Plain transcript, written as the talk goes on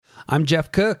I'm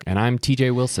Jeff Cook, And I'm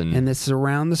TJ Wilson. and this is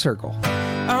Around the Circle.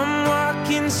 I'm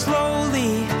walking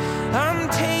slowly, I'm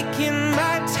taking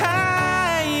my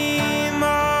time. All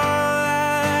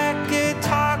I could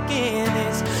talking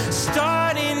is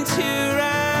starting to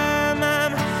rhyme.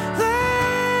 I'm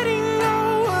letting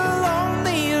go of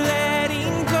lonely,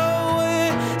 letting go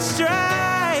of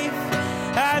strife.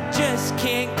 I just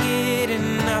can't get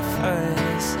enough of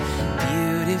this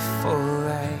beautiful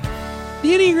life.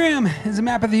 The Enneagram is a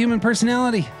map of the human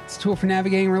personality. It's a tool for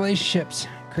navigating relationships. It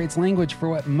creates language for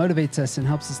what motivates us and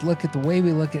helps us look at the way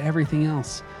we look at everything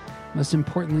else. Most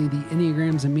importantly, the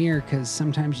Enneagram's a mirror because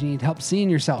sometimes you need help seeing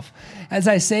yourself. As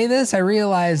I say this, I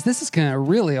realize this is going to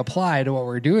really apply to what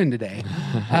we're doing today.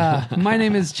 My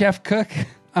name is Jeff Cook.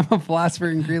 I'm a philosopher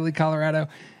in Greeley, Colorado.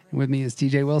 And with me is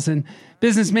TJ Wilson,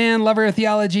 businessman, lover of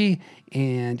theology,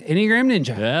 and Enneagram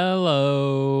Ninja.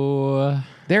 Hello.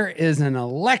 There is an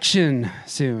election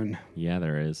soon. Yeah,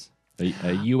 there is.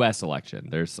 A U.S. election.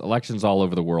 There's elections all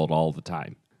over the world all the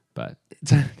time. But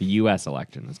the U.S.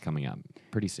 election is coming up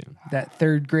pretty soon. That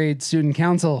third grade student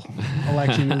council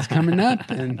election is coming up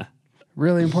and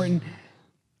really important.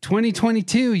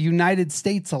 2022 United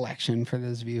States election, for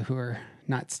those of you who are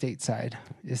not stateside,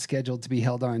 is scheduled to be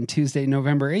held on Tuesday,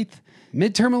 November 8th.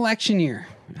 Midterm election year.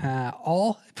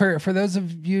 For those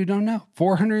of you who don't know,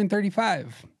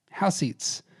 435 House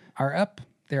seats are up.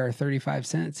 There are 35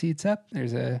 Senate seats up.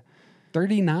 There's a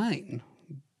 39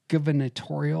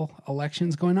 gubernatorial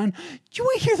elections going on. Do you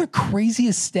want to hear the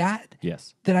craziest stat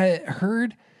Yes. that I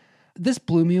heard? This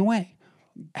blew me away.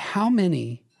 How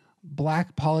many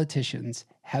black politicians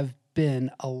have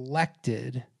been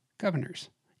elected governors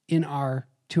in our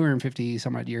 250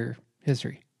 some odd year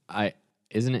history?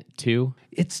 Isn't it 2?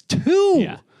 It's 2.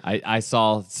 Yeah. I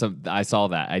saw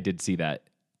that. I did see that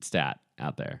stat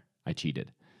out there. I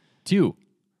cheated. 2.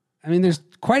 I mean, there's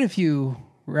quite a few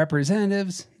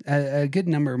representatives, a good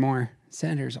number more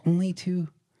senators, only 2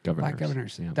 black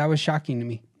governors. Yeah. That was shocking to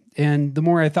me. And the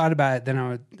more I thought about it,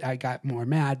 then I got more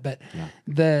mad. But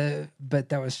but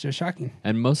that was just shocking.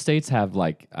 And most states have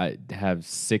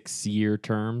 6-year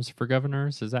terms for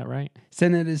governors. Is that right?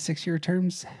 Senate is 6-year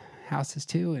terms, House is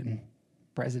 2, and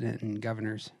president and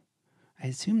governors. I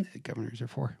assume that governors are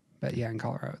 4, but yeah, in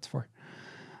Colorado it's 4.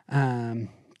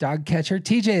 Dog catcher.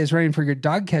 TJ is running for good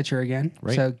dog catcher again.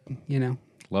 Right. So,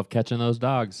 Love catching those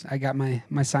dogs. I got my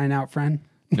sign out friend.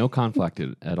 No conflict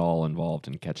at all involved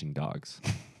in catching dogs.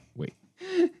 Wait.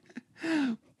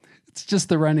 It's just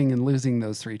the running and losing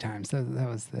those 3 times. That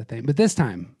was the thing. But this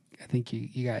time, I think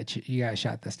you got a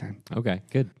shot this time. Okay,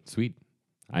 good, sweet.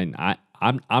 I'm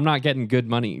not getting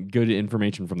good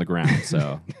information from the ground.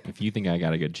 So if you think I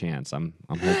got a good chance, I'm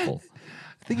hopeful.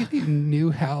 I think if you knew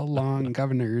how long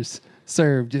governors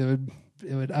served, it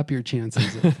would up your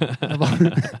chances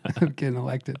of getting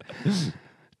elected.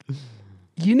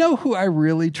 You know who I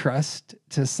really trust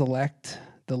to select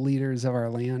the leaders of our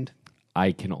land?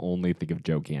 I can only think of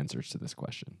joke answers to this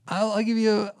question. I'll give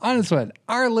you an honest one.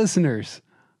 Our listeners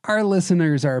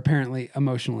are apparently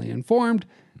emotionally informed.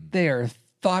 They are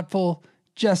thoughtful,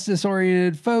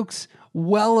 justice-oriented folks,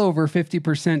 well over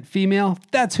 50% female.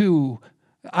 That's who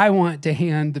I want to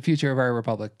hand the future of our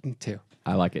republic to.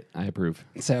 I like it. I approve.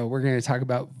 So we're going to talk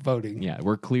about voting. Yeah,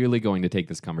 we're clearly going to take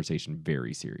this conversation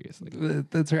very seriously.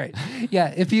 That's right.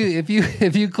 Yeah, if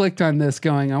you clicked on this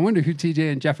going, I wonder who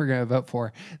TJ and Jeff are going to vote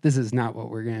for, this is not what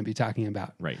we're going to be talking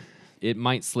about. Right. It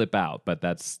might slip out, but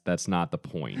that's not the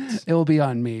point. It will be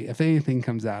on me. If anything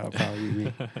comes out, it'll probably be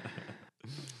me.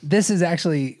 This is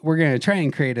actually, we're going to try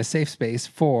and create a safe space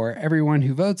for everyone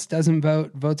who votes, doesn't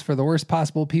vote, votes for the worst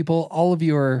possible people. All of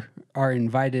you are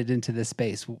invited into this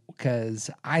space because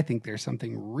I think there's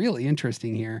something really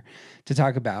interesting here to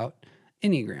talk about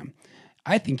Enneagram.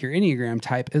 I think your Enneagram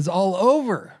type is all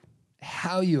over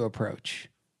how you approach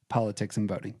politics and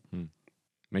voting.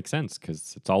 Makes sense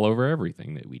because it's all over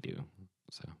everything that we do.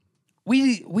 So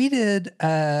we did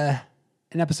an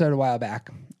episode a while back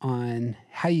on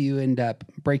how you end up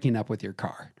breaking up with your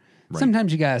car. Right.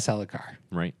 Sometimes you got to sell a car.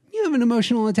 Right. You have an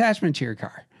emotional attachment to your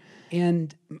car.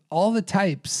 And all the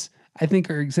types, I think,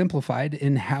 are exemplified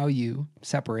in how you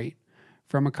separate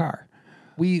from a car.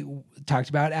 We talked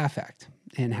about affect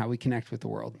and how we connect with the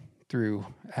world through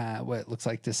what it looks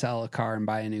like to sell a car and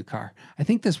buy a new car. I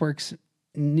think this works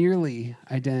nearly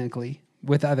identically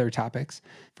with other topics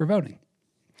for voting.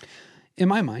 In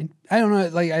my mind, I don't know,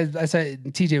 like I said,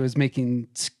 TJ was making,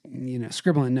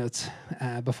 scribbling notes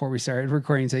before we started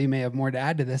recording, so you may have more to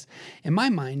add to this. In my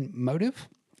mind, motive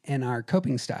and our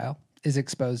coping style is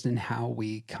exposed in how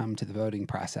we come to the voting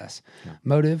process. Yeah.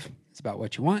 Motive is about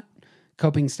what you want.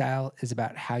 Coping style is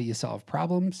about how you solve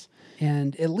problems.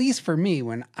 And at least for me,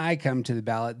 when I come to the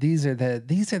ballot, these are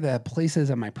the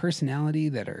places of my personality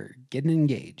that are getting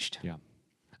engaged. Yeah.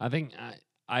 I think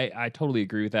I totally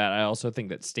agree with that. I also think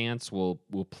that stance will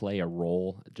play a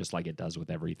role, just like it does with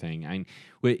everything.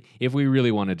 If we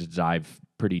really wanted to dive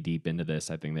pretty deep into this,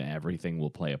 I think that everything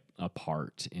will play a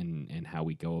part in how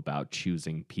we go about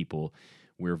choosing people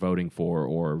we're voting for,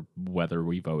 or whether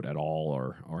we vote at all,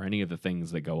 or any of the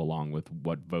things that go along with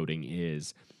what voting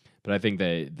is. But I think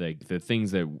that the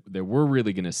things that we're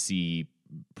really going to see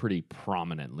pretty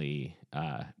prominently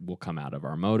will come out of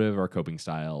our motive, our coping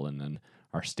style, and then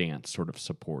our stance sort of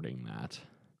supporting that.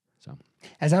 So,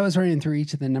 as I was running through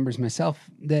each of the numbers myself,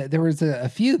 there was a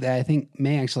few that I think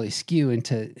may actually skew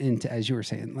into as you were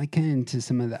saying, like kind of into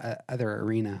some of the other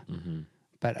arena. mm-hmm.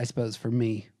 But I suppose for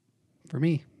me,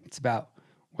 it's about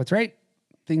what's right,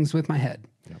 things with my head,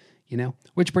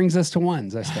 which brings us to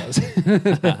ones, I suppose.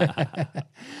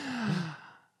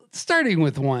 Starting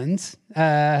with ones.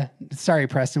 Sorry,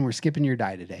 Preston, we're skipping your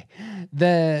die today.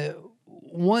 The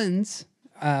ones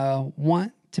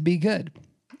want to be good,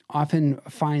 often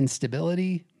find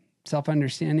stability,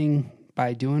 self-understanding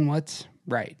by doing what's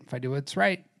right. If I do what's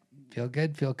right, feel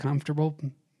good, feel comfortable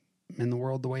in the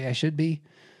world the way I should be.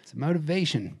 It's a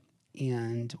motivation.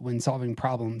 And when solving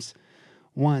problems,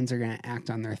 ones are going to act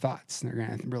on their thoughts. They're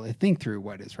going to really think through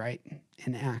what is right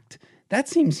and act. That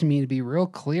seems to me to be real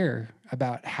clear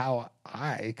about how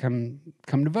I come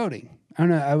to voting. I don't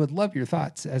know. I would love your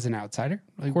thoughts as an outsider.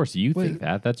 Like, of course, you think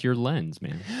that. That's your lens,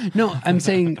 man. No, I'm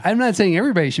not saying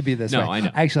everybody should be this way. No, I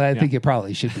know. Actually, I think it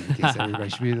probably should be the case. Everybody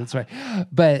should be this way.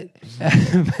 But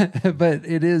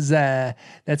it is,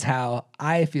 that's how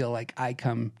I feel like I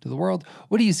come to the world.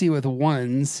 What do you see with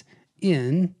ones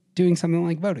in doing something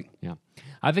like voting? Yeah.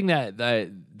 I think that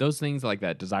those things like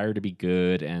that desire to be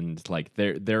good, and like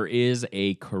there is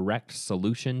a correct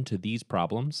solution to these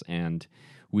problems, and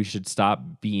we should stop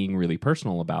being really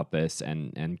personal about this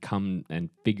and come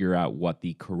and figure out what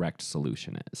the correct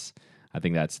solution is. I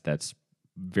think that's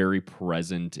very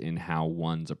present in how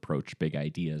ones approach big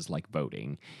ideas like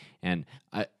voting. And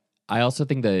I also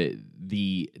think that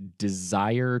the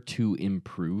desire to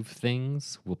improve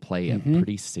things will play a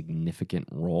pretty significant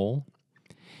role.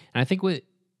 And I think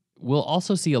we'll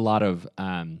also see a lot of,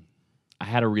 I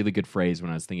had a really good phrase when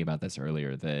I was thinking about this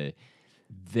earlier,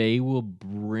 they will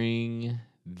bring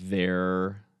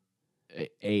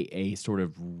a sort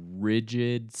of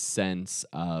rigid sense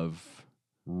of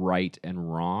right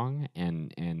and wrong,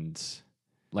 and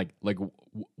like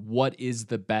what is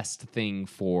the best thing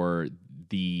for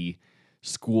the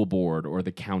school board or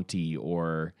the county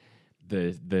or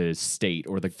the state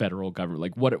or the federal government,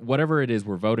 like whatever it is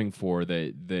we're voting for,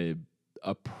 the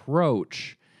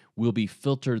approach will be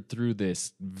filtered through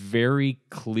this very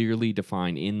clearly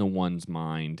defined in the one's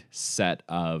mind set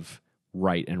of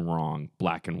right and wrong,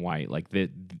 black and white. Like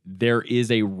there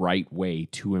is a right way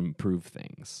to improve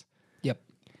things. Yep.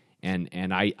 And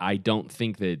I don't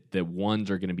think that ones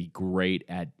are going to be great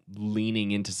at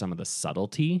leaning into some of the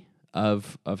subtlety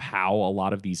of how a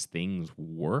lot of these things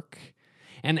work.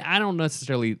 And I don't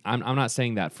necessarily, I'm not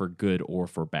saying that for good or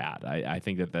for bad. I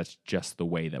think that that's just the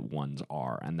way that ones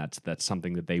are, and that's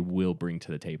something that they will bring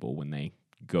to the table when they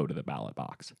go to the ballot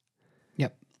box.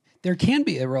 Yep. There can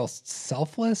be a real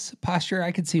selfless posture.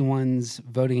 I could see ones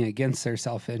voting against their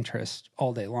self-interest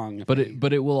all day long. But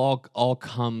it will all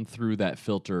come through that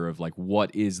filter of like,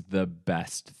 what is the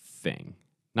best thing?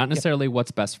 Not necessarily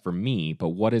what's best for me, but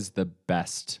what is the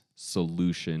best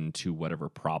solution to whatever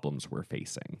problems we're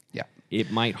facing. Yeah.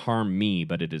 It might harm me,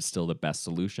 but it is still the best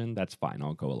solution. That's fine.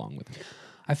 I'll go along with it.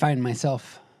 I find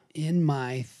myself in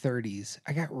my 30s,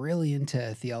 I got really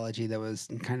into theology that was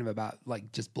kind of about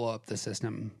like just blow up the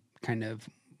system, kind of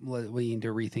we need to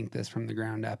rethink this from the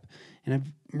ground up. And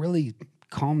I've really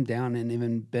calmed down and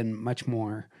even been much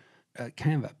more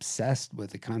kind of obsessed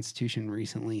with the Constitution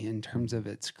recently in terms of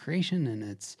its creation and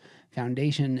its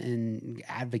foundation and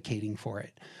advocating for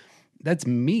it. That's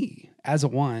me as a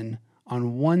one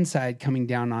on one side coming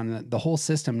down on the whole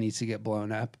system needs to get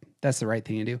blown up. That's the right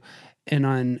thing to do. And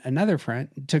on another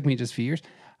front, it took me just a few years.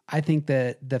 I think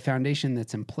that the foundation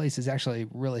that's in place is actually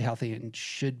really healthy and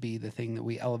should be the thing that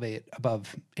we elevate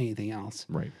above anything else.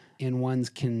 Right. And ones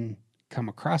can come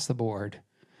across the board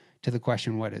to the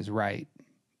question, what is right?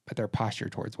 But their posture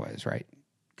towards what is right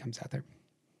comes out there.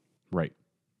 Right.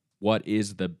 What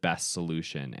is the best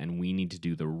solution? And we need to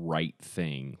do the right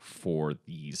thing for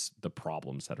the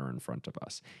problems that are in front of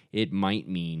us. It might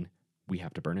mean we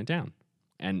have to burn it down.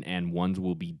 And ones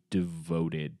will be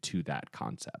devoted to that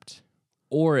concept.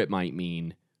 Or it might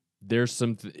mean there's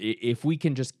if we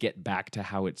can just get back to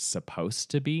how it's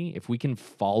supposed to be, if we can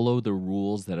follow the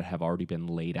rules that have already been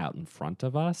laid out in front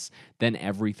of us, then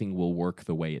everything will work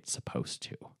the way it's supposed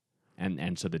to.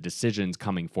 And so the decisions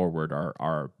coming forward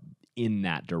are in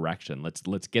that direction.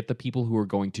 Let's get the people who are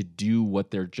going to do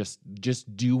what they're just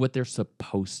do what they're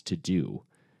supposed to do,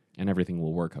 and everything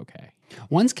will work okay.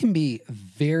 Ones can be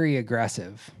very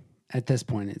aggressive at this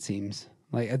point, it seems.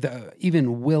 Like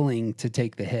even willing to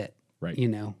take the hit. Right. You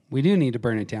know, we do need to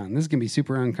burn it down. This is going to be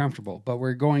super uncomfortable, but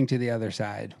we're going to the other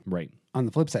side. Right. On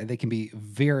the flip side, they can be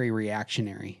very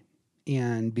reactionary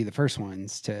and be the first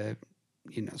ones to,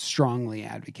 you know, strongly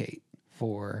advocate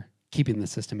for keeping the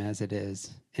system as it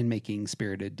is and making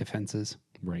spirited defenses.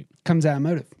 Right. Comes out of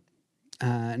motive.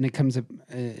 And it comes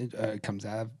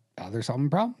out of how they're solving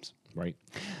problems. Right.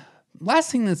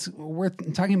 Last thing that's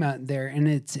worth talking about there, and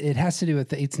it has to do with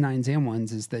the 8s, 9s, and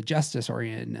 1s, is the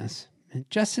justice-orientedness.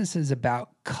 Justice is about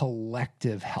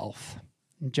collective health.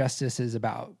 Justice is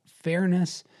about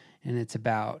fairness, and it's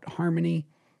about harmony.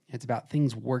 It's about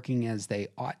things working as they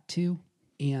ought to.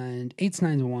 And 8s,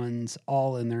 9s, and 1s,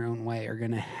 all in their own way, are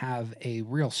going to have a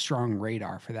real strong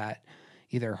radar for that,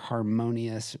 either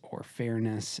harmonious or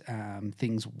fairness,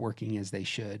 things working as they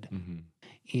should.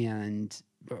 Mm-hmm. And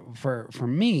for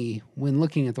me, when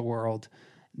looking at the world,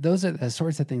 those are the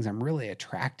sorts of things I'm really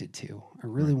attracted to. I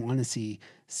really want to see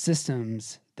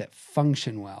systems that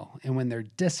function well. And when they're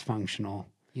dysfunctional,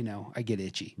 you know, I get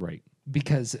itchy. Right.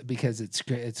 Because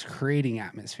it's creating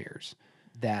atmospheres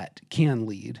that can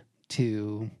lead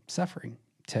to suffering,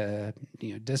 to,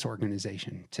 you know,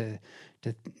 disorganization, to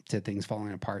things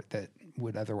falling apart that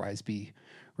would otherwise be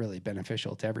really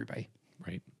beneficial to everybody.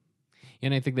 Right.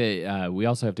 And I think that we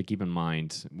also have to keep in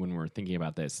mind when we're thinking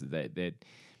about this that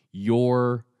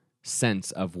your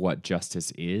sense of what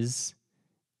justice is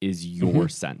your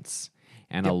sense.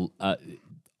 And Yep.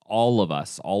 all of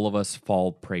us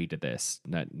fall prey to this.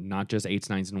 Not just 8s,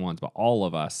 9s, and 1s, but all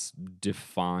of us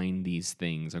define these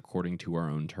things according to our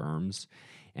own terms.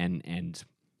 And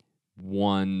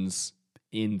ones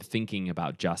in thinking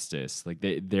about justice, like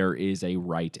there is a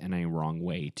right and a wrong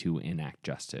way to enact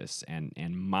justice. And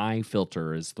my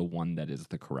filter is the one that is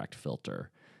the correct filter.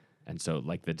 And so,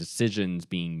 like, the decisions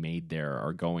being made there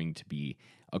are going to be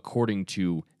according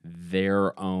to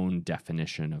their own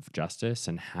definition of justice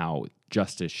and how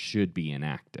justice should be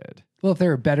enacted. Well, if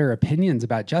there are better opinions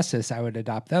about justice, I would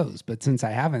adopt those. But since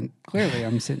I haven't, clearly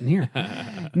I'm sitting here.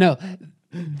 No,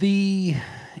 the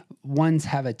ones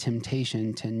have a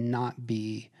temptation to not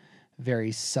be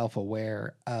very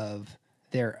self-aware of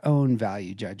their own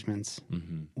value judgments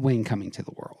when coming to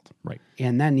the world. Right.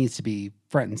 And that needs to be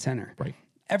front and center. Right.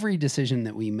 Every decision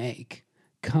that we make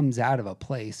comes out of a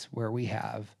place where we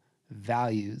have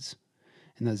values,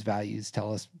 and those values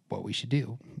tell us what we should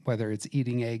do, whether it's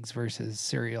eating eggs versus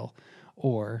cereal,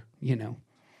 or, you know,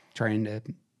 trying to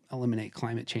eliminate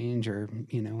climate change, or,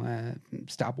 you know,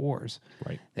 stop wars.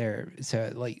 Right.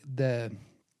 So like the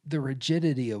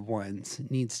rigidity of ones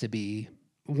need to be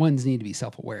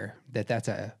self-aware that that's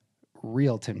a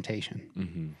real temptation.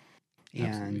 Mm-hmm.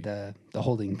 And the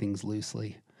holding things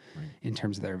loosely in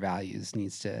terms of their values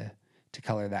needs to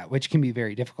color that, which can be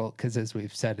very difficult because, as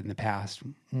we've said in the past,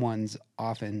 ones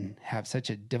often have such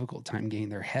a difficult time getting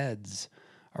their heads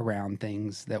around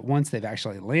things that once they've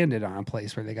actually landed on a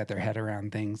place where they got their head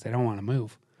around things, they don't want to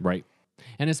move. Right.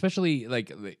 And especially,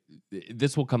 like,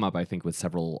 this will come up, I think, with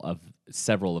several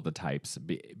of the types.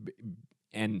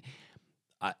 And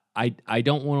I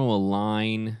don't want to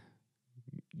align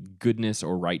goodness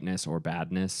or rightness or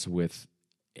badness with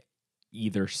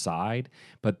either side,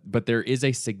 but there is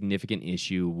a significant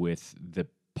issue with the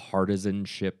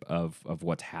partisanship of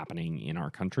what's happening in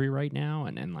our country right now,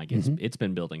 and like it's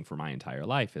been building for my entire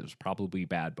life. It was probably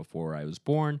bad before I was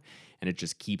born, and it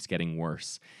just keeps getting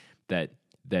worse. That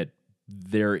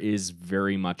there is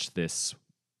very much this,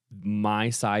 my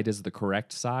side is the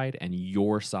correct side and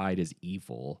your side is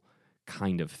evil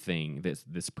kind of thing.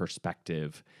 This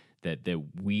perspective that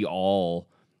we all,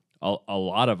 a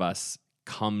lot of us,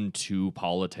 come to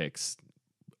politics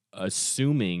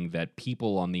assuming that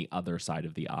people on the other side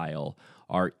of the aisle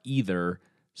are either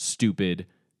stupid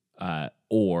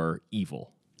or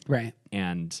evil. Right.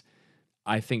 And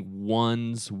I think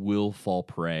ones will fall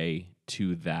prey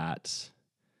to that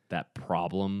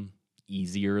problem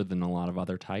easier than a lot of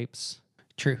other types.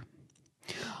 True.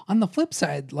 On the flip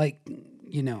side, like,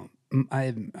 you know,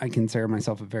 I consider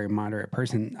myself a very moderate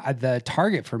person. The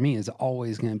target for me is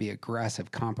always going to be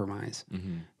aggressive compromise.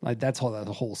 Mm-hmm. Like, that's how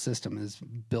the whole system is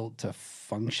built to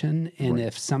function. And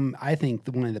right. I think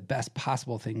one of the best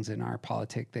possible things in our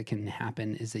politic that can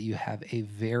happen is that you have a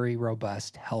very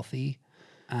robust, healthy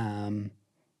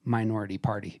minority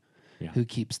party who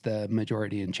keeps the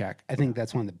majority in check. I think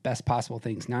that's one of the best possible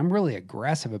things. Now, I'm really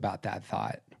aggressive about that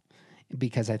thought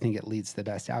because I think it leads to the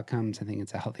best outcomes. I think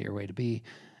it's a healthier way to be.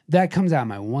 That comes out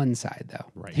my one side, though.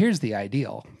 Right. Here's the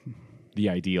ideal. The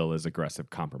ideal is aggressive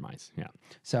compromise. Yeah.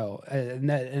 So,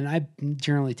 and I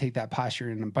generally take that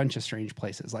posture in a bunch of strange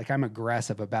places. Like I'm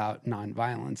aggressive about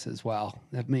nonviolence as well.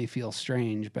 That may feel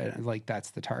strange, but like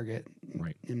that's the target.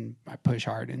 Right. And I push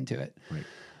hard into it. Right.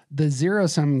 The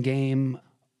zero-sum game,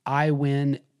 I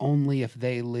win only if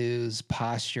they lose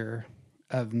posture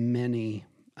of many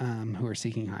who are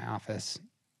seeking high office,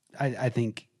 I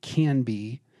think can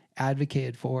be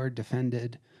advocated for,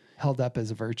 defended, held up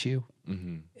as a virtue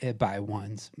by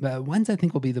ones. But ones I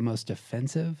think will be the most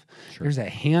offensive. Sure. There's a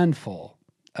handful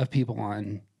of people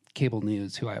on cable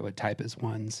news who I would type as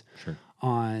ones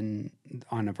on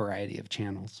a variety of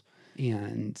channels.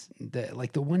 And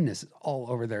the oneness all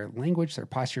over their language, their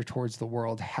posture towards the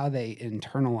world, how they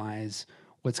internalize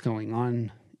what's going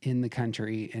on in the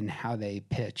country and how they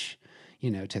pitch,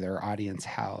 to their audience,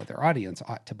 how their audience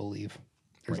ought to believe.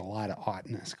 There's a lot of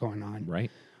oughtness going on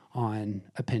on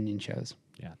opinion shows.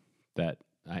 Yeah. That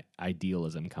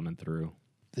idealism coming through.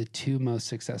 The two most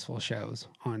successful shows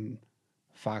on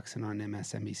Fox and on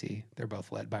MSNBC, they're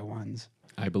both led by ones.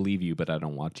 I believe you, but I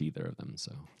don't watch either of them.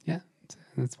 So yeah,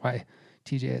 that's why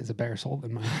TJ has a better soul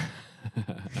than mine.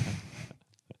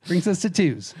 Brings us to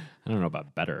twos. I don't know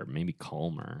about better, maybe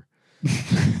calmer.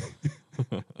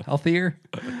 Healthier,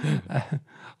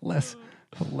 less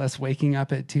waking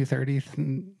up at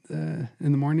 2:30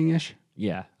 in the morning ish.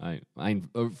 Yeah, I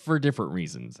for different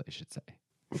reasons, I should say.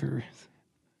 For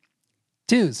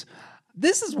twos,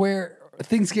 this is where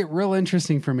things get real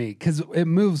interesting for me because it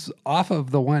moves off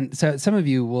of the one. So some of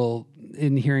you will,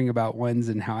 in hearing about ones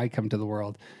and how I come to the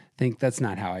world, think that's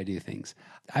not how I do things.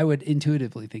 I would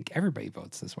intuitively think everybody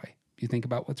votes this way. You think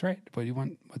about what's right, what do you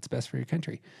want, what's best for your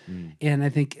country. And I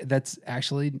think that's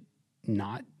actually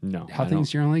not how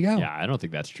things generally go. Yeah, I don't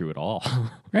think that's true at all.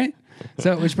 Right?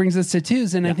 So, which brings us to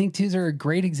twos. And I think twos are a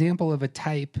great example of a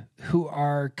type who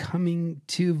are coming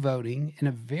to voting in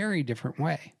a very different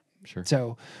way. Sure.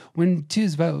 So when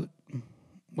twos vote,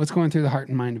 what's going through the heart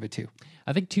and mind of a two?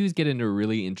 I think twos get into a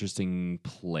really interesting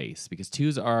place because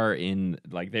twos are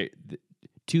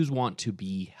twos want to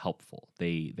be helpful.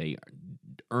 They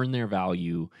earn their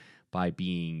value by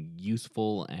being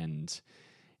useful and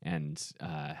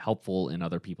helpful in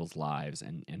other people's lives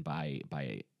and by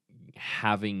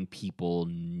having people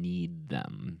need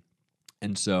them.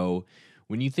 And so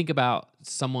when you think about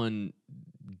someone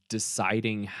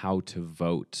deciding how to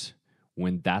vote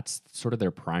when that's sort of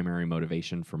their primary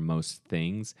motivation for most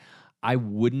things, I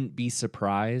wouldn't be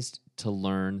surprised to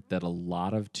learn that a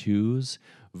lot of twos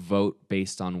vote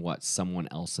based on what someone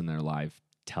else in their life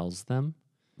tells them.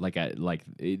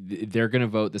 They're going to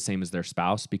vote the same as their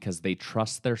spouse because they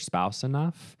trust their spouse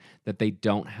enough that they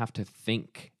don't have to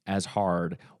think as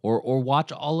hard or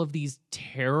watch all of these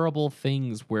terrible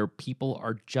things where people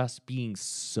are just being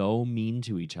so mean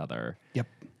to each other. Yep.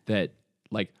 That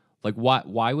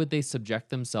why would they subject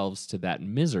themselves to that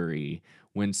misery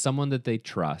when someone that they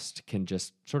trust can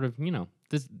just sort of,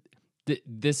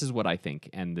 this is what I think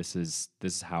and this is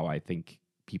how I think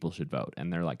people should vote.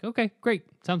 And they're like, okay, great,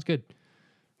 sounds good.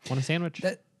 Want a sandwich?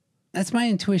 That's my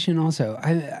intuition also.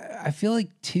 I feel like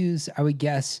twos, I would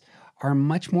guess, are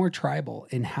much more tribal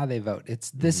in how they vote.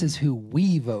 This is who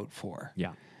we vote for.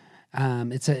 Yeah.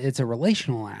 It's a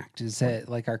relational act. It's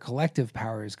like our collective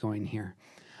power is going here.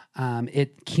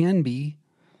 It can be,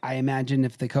 I imagine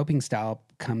if the coping style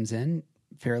comes in,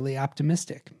 fairly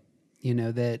optimistic.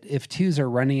 That if twos are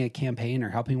running a campaign or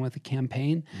helping with a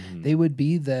campaign, they would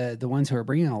be the ones who are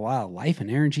bringing a lot of life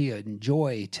and energy and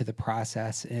joy to the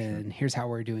process. And here's how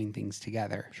we're doing things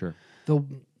together. Sure.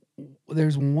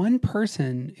 There's one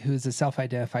person who's a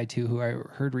self-identified two who I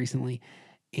heard recently,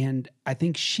 and I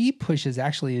think she pushes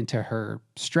actually into her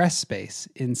stress space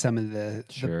in some of the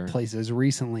places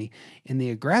recently. And the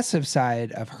aggressive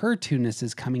side of her two-ness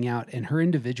is coming out, and her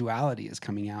individuality is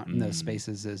coming out in those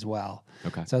spaces as well.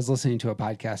 Okay. So I was listening to a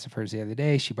podcast of hers the other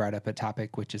day. She brought up a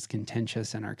topic which is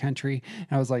contentious in our country. And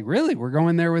I was like, really? We're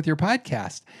going there with your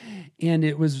podcast? And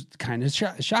it was kind of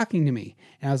shocking to me.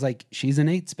 And I was like, she's an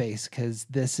 8 space because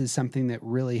this is something that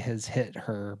really has hit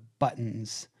her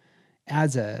buttons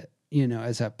as a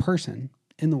person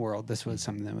in the world. This was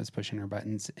something that was pushing her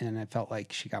buttons, and I felt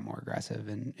like she got more aggressive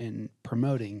in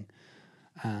promoting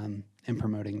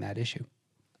that issue.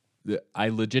 I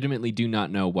legitimately do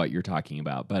not know what you're talking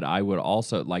about, but I would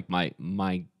also like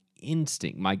my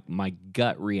instinct, my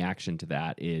gut reaction to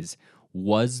that is,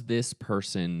 was this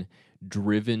person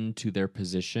driven to their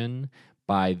position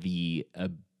by the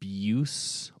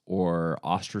abuse or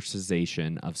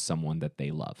ostracization of someone that they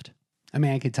loved. I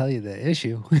mean, I could tell you the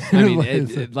issue. I mean,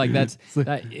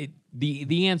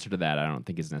 the answer to that I don't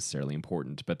think is necessarily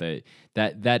important, but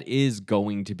that is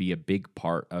going to be a big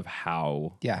part of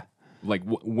how. Yeah. Like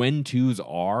when twos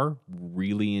are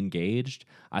really engaged,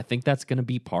 I think that's going to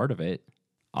be part of it.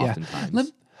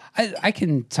 Oftentimes, I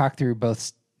can talk through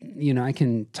both. I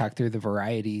can talk through the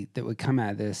variety that would come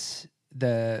out of this.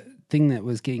 The thing that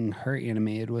was getting her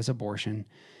animated was abortion,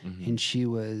 and she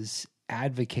was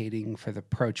advocating for the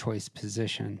pro-choice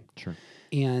position. Sure.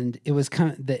 And it was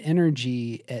kind of the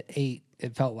energy at 8.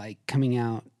 It felt like coming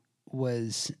out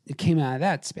it came out of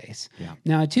that space. Yeah.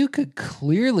 Now, a 2 could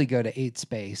clearly go to 8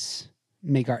 space,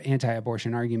 make our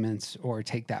anti-abortion arguments, or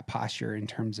take that posture in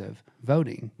terms of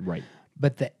voting. Right.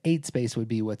 But the 8 space would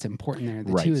be what's important there.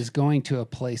 The Right. 2 is going to a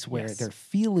place where Yes. they're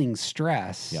feeling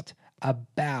stressed Yep.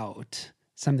 about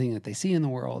something that they see in the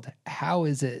world. How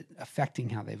is it affecting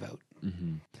how they vote?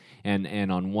 Mm-hmm.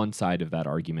 And on one side of that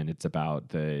argument, it's about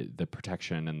the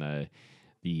protection and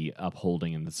the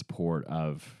upholding and the support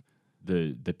of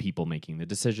the people making the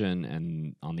decision,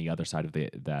 and on the other side of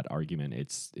that argument,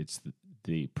 it's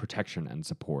the protection and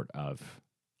support of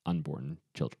unborn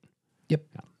children. Yep.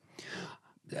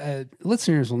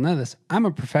 Listeners will know this. I'm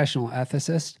a professional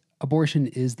ethicist. Abortion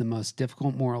is the most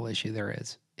difficult moral issue there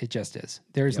is. It just is.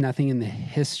 There's nothing in the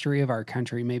history of our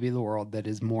country, maybe the world, that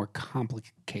is more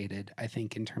complicated, I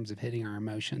think, in terms of hitting our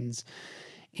emotions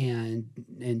and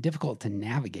difficult to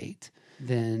navigate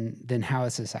than how a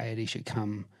society should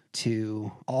come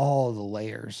to all the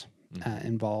layers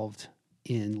involved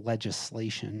in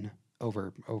legislation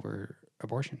over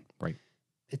abortion. Right.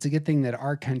 It's a good thing that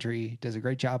our country does a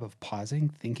great job of pausing,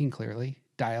 thinking clearly,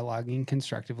 dialoguing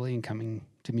constructively, and coming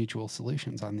to mutual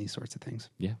solutions on these sorts of things.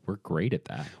 Yeah, we're great at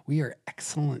that. We are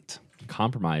excellent.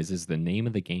 Compromise is the name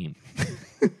of the game.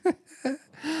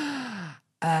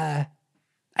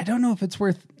 I don't know if it's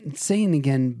worth saying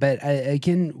again, but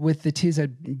again, with the 2s,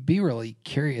 I'd be really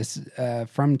curious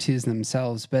from 2s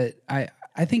themselves. But I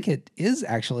think it is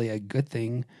actually a good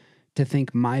thing to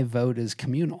think my vote is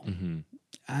communal.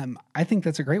 I think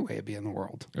that's a great way to be in the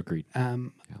world. Agreed. I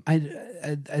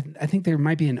think there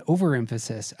might be an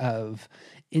overemphasis of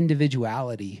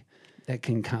individuality that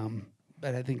can come,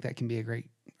 but I think that can be a great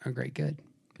good.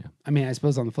 Yeah. I mean, I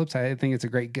suppose on the flip side, I think it's a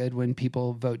great good when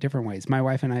people vote different ways. My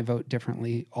wife and I vote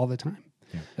differently all the time,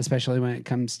 especially when it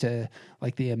comes to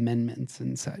like the amendments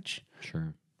and such.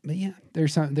 Sure. But yeah,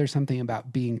 there's something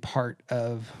about being part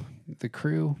of the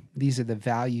crew. These are the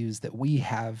values that we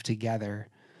have together.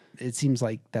 It seems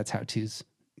like that's how 2s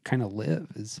kind of live,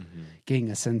 is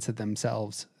getting a sense of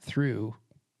themselves through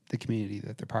the community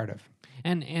that they're part of.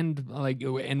 And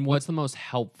what's the most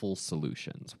helpful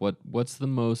solutions? What's the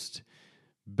most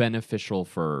beneficial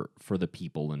for the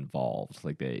people involved?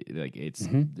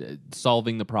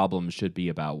 Solving the problem should be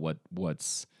about what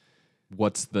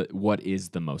is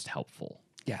the most helpful.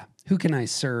 Yeah. Who can I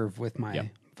serve with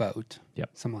my vote? Yep.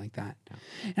 Something like that. Yeah.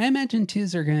 And I imagine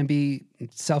 2s are going to be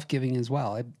self-giving as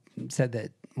well. I said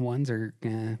that 1s are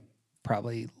going to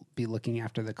probably be looking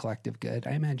after the collective good.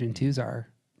 I imagine 2s are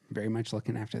very much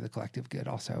looking after the collective good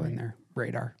also in their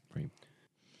radar. Right.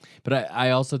 But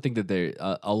I also think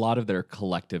that a lot of their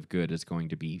collective good is going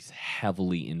to be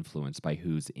heavily influenced by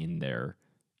who's in their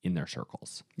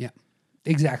circles. Yeah,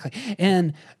 exactly.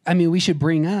 And I mean, we should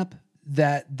bring up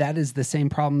that is the same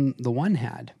problem the 1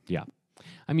 had. Yeah.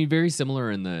 I mean, very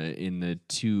similar in the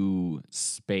 2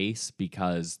 space,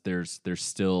 because there's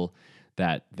still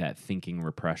that thinking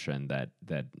repression, that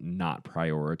not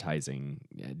prioritizing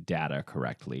data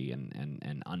correctly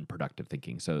and unproductive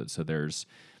thinking. So there's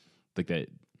like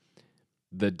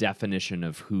the definition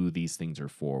of who these things are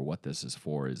for, what this is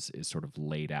for, is sort of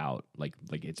laid out. Like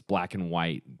it's black and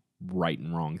white, right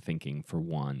and wrong thinking for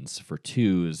 1s. For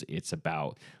 2s, it's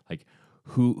about like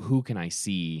who can I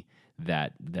see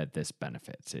that this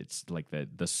benefits. It's like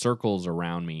the circles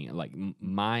around me, like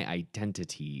my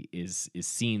identity is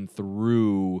seen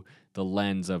through the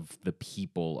lens of the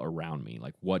people around me.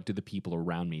 Like, what do the people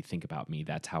around me think about me?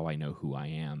 That's how I know who I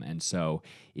am. And so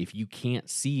if you can't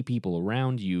see people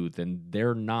around you, then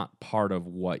they're not part of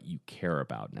what you care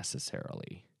about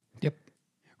necessarily. Yep.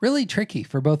 Really tricky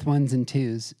for both 1s and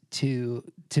 2s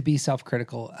to be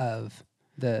self-critical of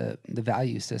the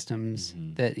value systems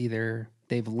that either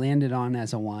they've landed on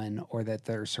as a 1 or that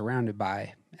they're surrounded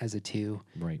by as a 2.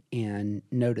 Right. And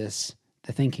notice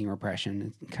the thinking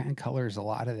repression. It kind of colors a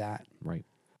lot of that. Right.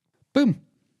 Boom.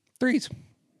 3s.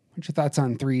 What's your thoughts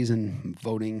on 3s and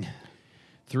voting?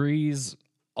 3s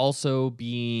also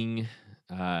being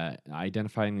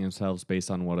identifying themselves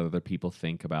based on what other people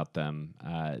think about them.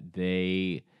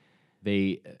 They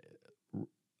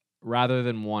rather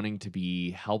than wanting to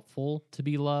be helpful to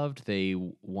be loved, they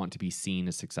want to be seen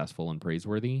as successful and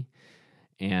praiseworthy.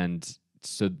 And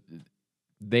so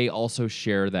they also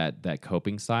share that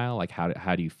coping style, like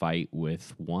how do you fight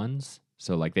with ones.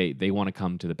 So like they want to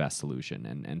come to the best solution,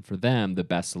 and for them the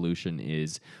best solution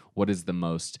is what is the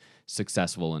most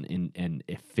successful and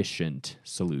efficient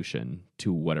solution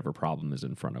to whatever problem is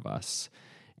in front of us.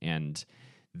 And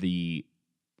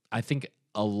I think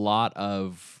a lot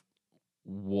of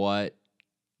what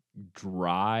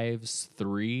drives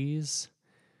threes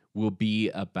will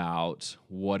be about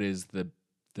what is the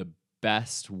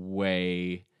best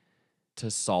way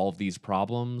to solve these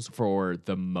problems for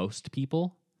the most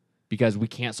people, because we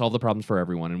can't solve the problems for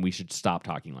everyone, and we should stop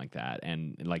talking like that.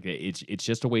 And like it's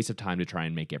just a waste of time to try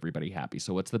and make everybody happy.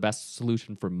 So what's the best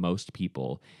solution for most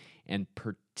people, and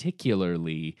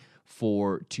particularly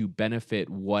to benefit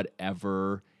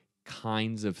whatever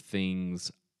kinds of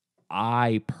things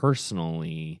I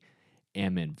personally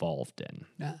am involved in.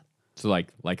 Yeah. So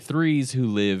like threes who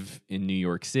live in New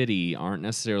York City aren't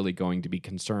necessarily going to be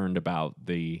concerned about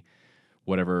the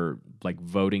whatever like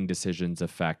voting decisions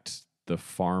affect the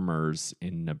farmers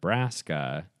in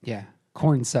Nebraska. Yeah.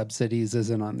 Corn subsidies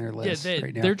isn't on their list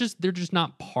right now. They're just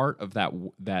not part of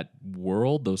that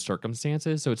world, those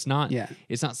circumstances. So it's not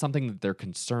something that they're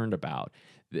concerned about.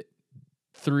 The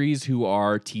threes who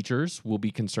are teachers will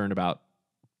be concerned about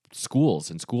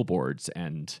schools and school boards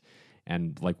and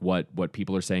like what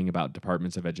people are saying about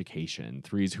departments of education.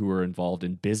 Threes who are involved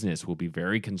in business will be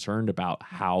very concerned about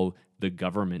how the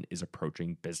government is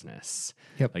approaching business.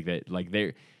 Yep. Like that, like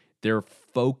their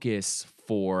focus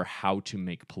for how to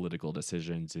make political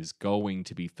decisions is going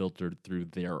to be filtered through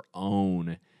their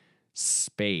own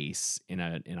space in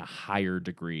a higher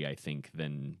degree, I think,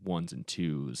 than ones and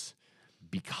twos,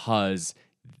 because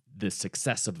the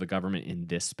success of the government in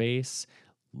this space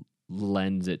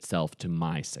lends itself to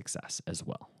my success as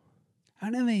well. I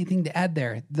don't have anything to add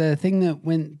there. The thing that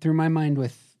went through my mind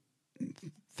with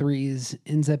threes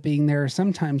ends up being there are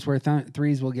some times where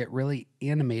threes will get really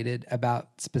animated about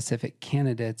specific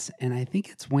candidates. And I think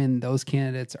it's when those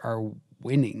candidates are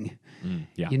winning.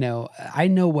 Yeah. You know, I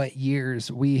know what years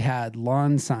we had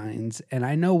lawn signs, and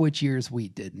I know which years we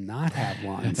did not have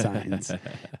lawn signs,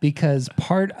 because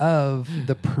part of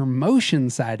the promotion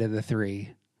side of the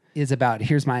three is about,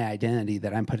 here's my identity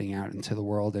that I'm putting out into the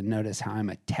world, and notice how I'm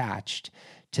attached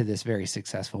to this very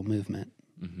successful movement.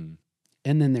 Mm-hmm.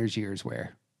 And then there's years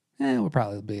where we'll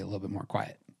probably be a little bit more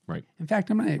quiet. Right. In fact,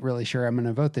 I'm not really sure I'm going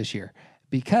to vote this year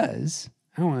because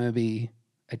I don't want to be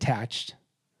attached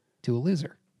to a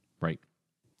loser. Right.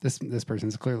 This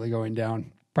person's clearly going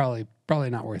down. Probably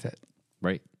not worth it.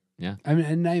 Right. Yeah. I mean,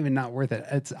 and not even not worth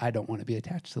it. I don't want to be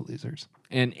attached to losers.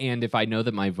 And if I know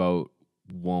that my vote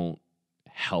won't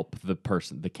help the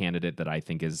candidate that I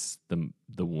think is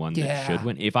the one that should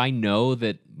win. If I know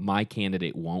that my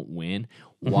candidate won't win,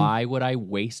 why would I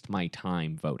waste my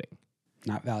time voting?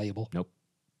 Not valuable. Nope.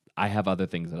 I have other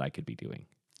things that I could be doing.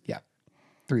 Yeah.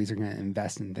 Threes are going to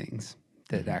invest in things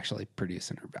that actually produce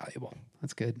and are valuable.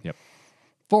 That's good. Yep.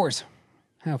 Fours.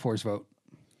 How fours vote?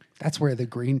 That's where the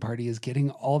Green Party is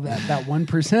getting all that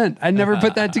 1%. I never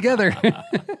put that together.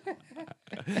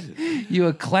 You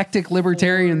eclectic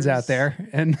libertarians out there.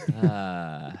 And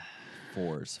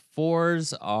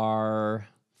fours are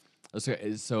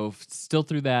so still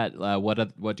through that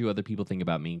what do other people think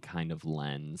about me kind of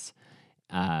lens.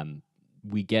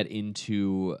 We get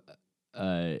into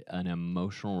an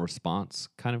emotional response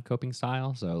kind of coping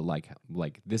style. So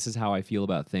like this is how I feel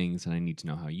about things, and I need to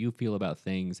know how you feel about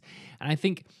things. And I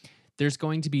think there's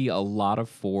going to be a lot of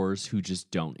fours who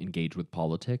just don't engage with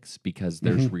politics because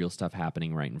there's real stuff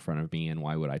happening right in front of me. And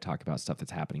why would I talk about stuff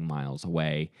that's happening miles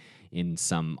away in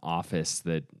some office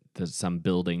some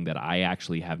building that I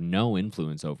actually have no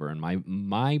influence over? And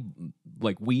my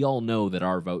like, we all know that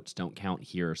our votes don't count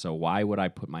here. So why would I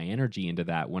put my energy into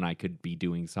that when I could be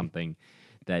doing something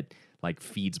that like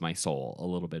feeds my soul a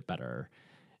little bit better?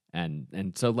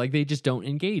 And so like they just don't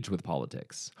engage with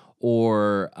politics,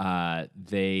 or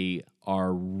they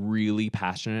are really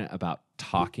passionate about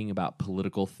talking about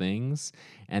political things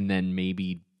and then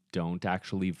maybe don't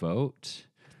actually vote.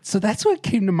 So that's what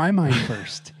came to my mind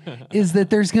first, is that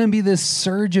there's going to be this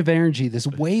surge of energy, this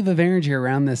wave of energy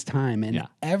around this time, and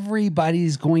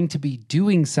everybody's going to be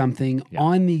doing something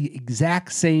on the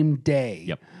exact same day.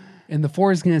 Yep. And the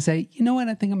four is going to say, you know what,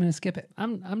 I think I'm going to skip it.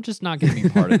 I'm just not going to be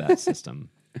part of that system.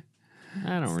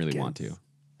 I don't really want to.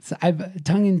 So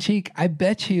tongue in cheek, I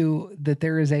bet you that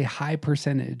there is a high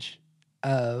percentage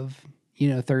of,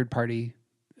 third party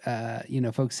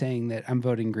folks saying that I'm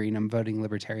voting green, I'm voting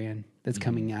libertarian. That's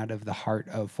coming out of the heart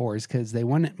of fours because they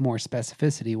want more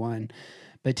specificity. One,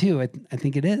 but two, I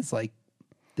think it is like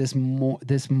this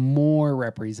more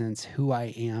represents who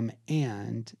I am,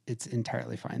 and it's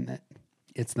entirely fine that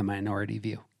it's the minority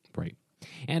view. Right.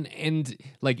 And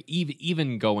like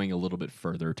even going a little bit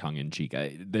further tongue in cheek,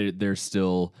 there's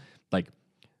still like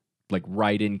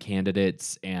write-in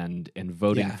candidates and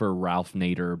voting for Ralph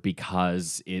Nader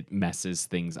because it messes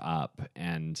things up,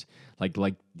 and like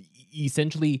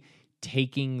essentially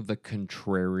taking the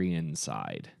contrarian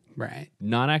side. Right.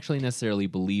 Not actually necessarily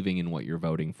believing in what you're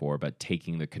voting for, but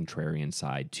taking the contrarian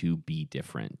side to be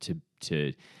different,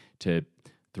 to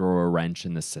throw a wrench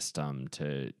in the system,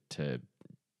 to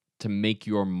make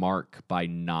your mark by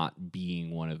not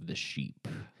being one of the sheep.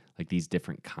 Like these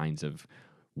different kinds of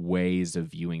ways of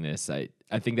viewing this. I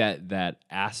think that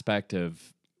aspect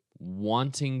of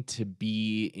wanting to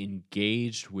be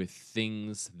engaged with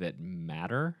things that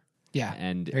matter. Yeah.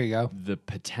 And there you go. The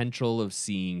potential of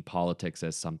seeing politics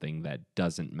as something that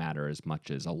doesn't matter as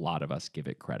much as a lot of us give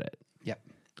it credit. Yep.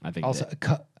 I think also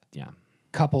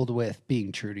coupled with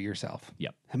being true to yourself.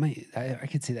 Yep. I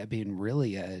could see that being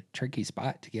really a tricky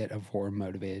spot to get a four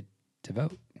motivated to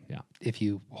vote. Yeah. If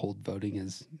you hold voting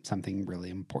as something really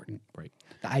important. Right.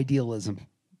 The idealism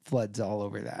floods all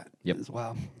over that as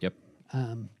well. Yep.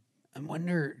 I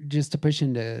wonder, just to push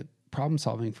into problem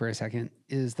solving for a second,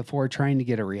 is the four trying to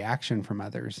get a reaction from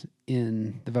others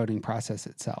in the voting process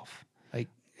itself? Like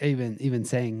even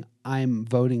saying I'm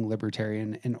voting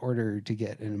libertarian in order to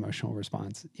get an emotional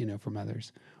response, from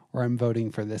others, or I'm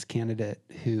voting for this candidate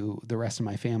who the rest of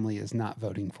my family is not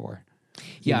voting for.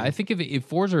 Yeah, I think if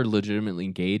fours are legitimately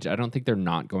engaged, I don't think they're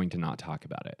not going to not talk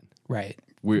about it. Right.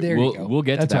 We'll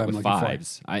get That's to what that I'm with looking for.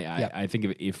 fives. I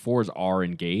think if fours are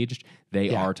engaged,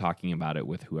 they are talking about it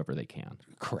with whoever they can.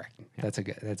 Correct. Yeah.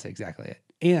 That's exactly it.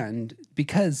 And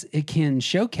because it can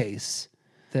showcase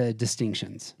the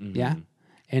distinctions. Mm-hmm. Yeah.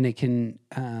 And it can,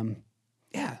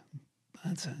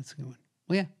 that's a good one.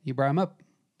 Well, yeah, you brought them up.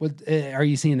 What, are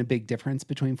you seeing a big difference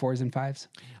between fours and fives?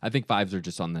 I think fives are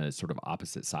just on the sort of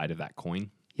opposite side of that coin.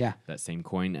 Yeah. That same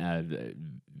coin.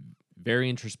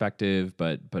 Very introspective,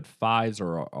 but fives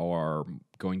are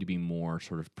going to be more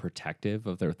sort of protective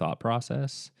of their thought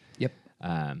process. Yep.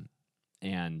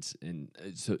 And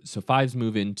so fives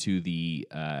move into the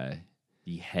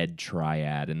head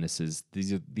triad, and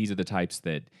these are the types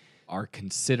that are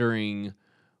considering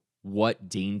what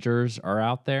dangers are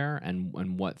out there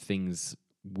and what things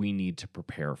we need to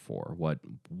prepare for. What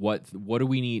do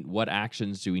we need? What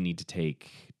actions do we need to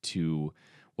take to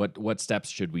what steps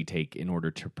should we take in order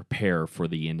to prepare for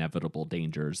the inevitable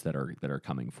dangers that are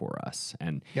coming for us?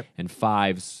 And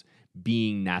fives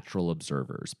being natural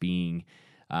observers, being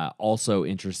also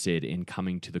interested in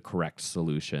coming to the correct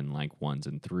solution, like ones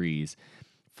and threes.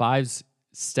 Fives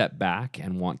step back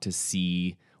and want to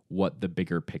see what the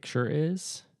bigger picture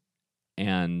is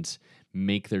and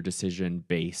make their decision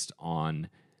based on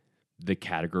the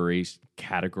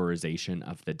categorization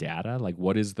of the data. Like,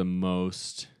 what is the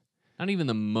most, not even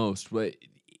the most, but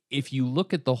if you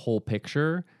look at the whole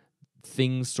picture,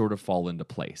 things sort of fall into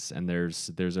place. And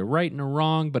there's a right and a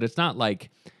wrong, but it's not like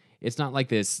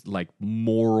this like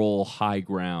moral high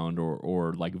ground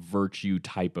or like virtue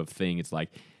type of thing. It's like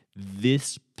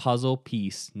this puzzle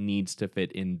piece needs to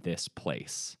fit in this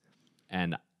place.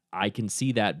 And I can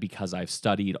see that because I've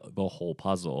studied the whole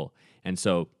puzzle. And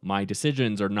so my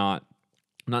decisions are not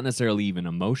necessarily even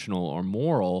emotional or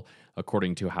moral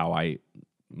according to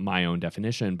my own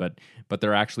definition, but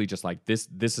they're actually just like this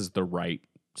is the right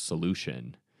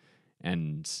solution.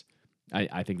 And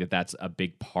I think that's a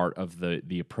big part of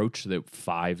the approach that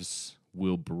fives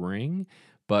will bring,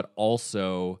 but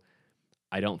also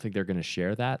I don't think they're going to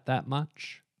share that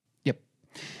much. Yep.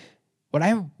 What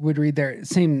I would read there,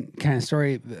 same kind of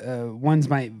story. Ones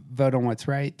might vote on what's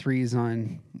right. Threes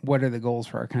on what are the goals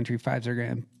for our country. Fives are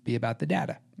going to be about the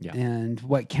data. Yeah. And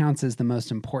what counts as the most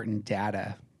important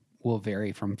data will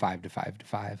vary from 5 to 5 to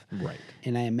 5. Right.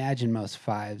 And I imagine most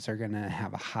fives are going to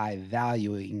have a high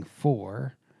valuing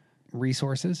for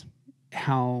resources,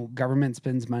 how government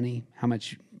spends money, how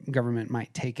much government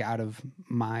might take out of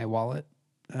my wallet.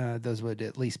 Those would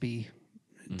at least be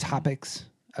topics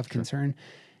of concern.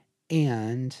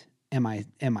 And am I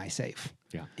safe?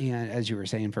 Yeah. And as you were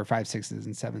saying, for 5, 6s,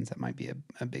 and 7s, that might be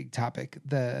a big topic.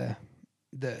 The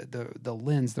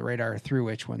lens, the radar through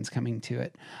which one's coming to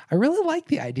it. I really like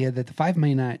the idea that the 5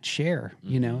 may not share.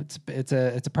 You know, it's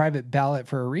a private ballot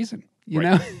for a reason. You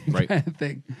know, Right. kind of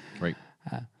thing. Right.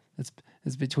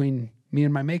 It's between me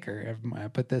and my maker. I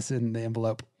put this in the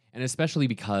envelope. And especially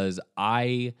because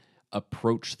I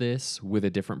approach this with a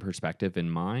different perspective in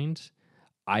mind,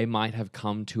 I might have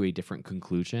come to a different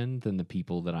conclusion than the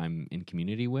people that I'm in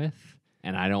community with.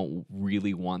 And I don't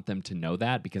really want them to know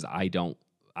that, because I don't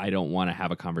want to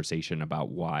have a conversation about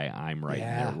why I'm right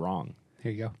and they're wrong.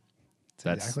 Here you go.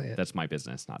 That's exactly it. That's my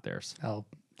business, not theirs. I'll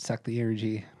suck the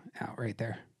energy out right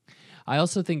there. I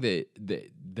also think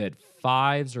that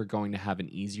fives are going to have an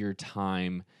easier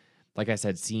time, like I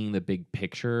said, seeing the big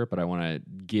picture, but I want to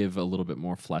give a little bit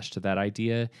more flesh to that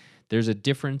idea. There's a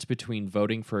difference between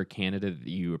voting for a candidate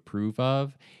that you approve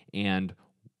of and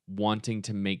wanting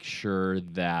to make sure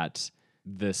that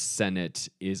the Senate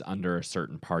is under a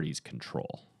certain party's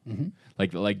control. Mm-hmm.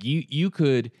 Like you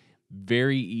could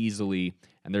very easily,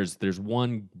 and there's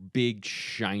one big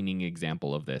shining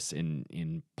example of this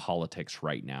in politics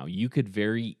right now. You could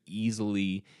very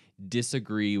easily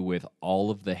disagree with all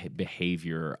of the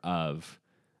behavior of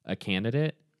a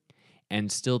candidate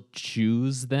and still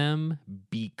choose them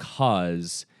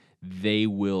because they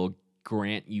will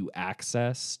grant you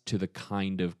access to the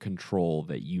kind of control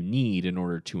that you need in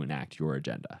order to enact your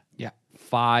agenda. Yeah.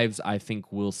 Fives, I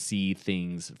think, will see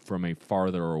things from a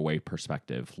farther away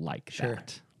perspective like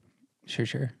that.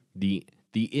 Sure. The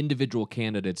individual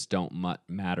candidates don't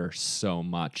matter so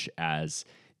much as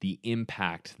the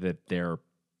impact that their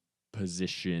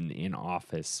position in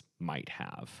office might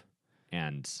have.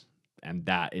 And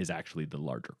that is actually the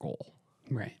larger goal.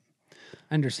 Right.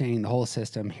 Understanding the whole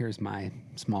system, here's my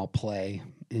small play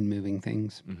in moving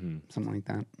things, something like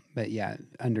that. But yeah,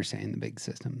 understanding the big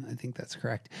system, I think that's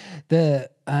correct.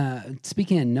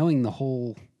 Speaking of knowing the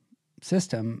whole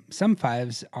system, some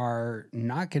fives are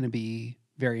not going to be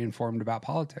very informed about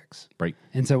politics. Right.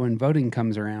 And so when voting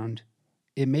comes around,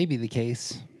 it may be the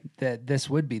case that this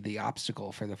would be the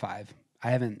obstacle for the five.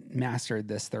 I haven't mastered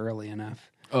this thoroughly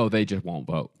enough. Oh, they just won't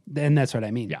vote. And that's what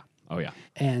I mean. Yeah. Oh, yeah.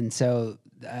 And so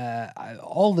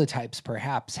all the types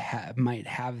perhaps might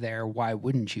have their "why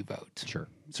wouldn't you vote?" Sure.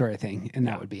 sort of thing, and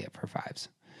that would be it for fives.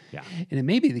 Yeah. And it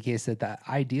may be the case that the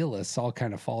idealists all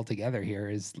kind of fall together here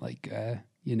is like,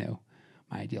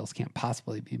 my ideals can't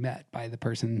possibly be met by the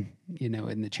person,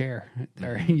 in the chair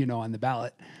or, on the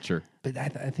ballot. Sure. But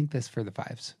I think this for the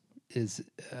fives is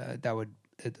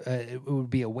it would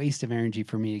be a waste of energy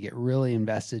for me to get really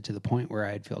invested to the point where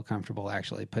I'd feel comfortable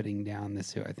actually putting down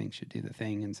this who I think should do the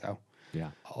thing. And so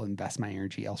I'll invest my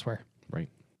energy elsewhere. Right.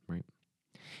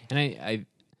 And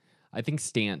I think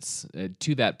stance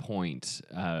to that point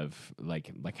of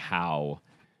like how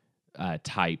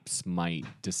types might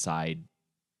decide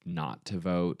not to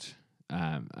vote.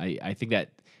 I think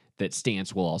that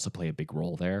stance will also play a big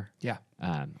role there. Yeah.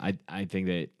 I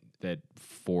think that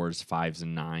fours, fives,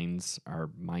 and nines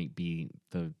might be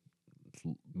the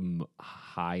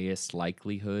highest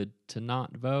likelihood to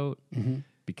not vote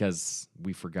because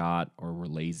we forgot or we're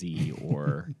lazy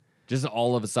or just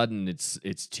all of a sudden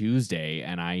it's Tuesday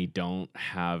and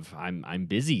I'm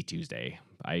busy Tuesday.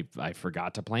 I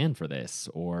forgot to plan for this,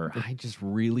 or I just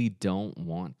really don't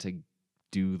want to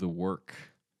do the work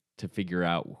to figure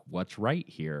out what's right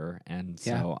here, and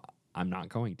so I'm not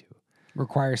going to.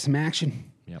 Requires some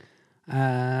action.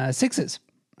 Yep. Sixes.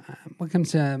 What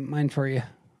comes to mind for you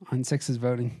on sixes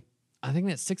voting? I think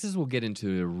that sixes will get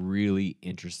into a really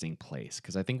interesting place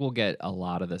because I think we'll get a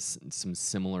lot of some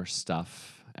similar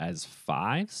stuff as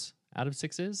fives out of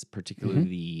sixes,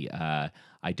 particularly the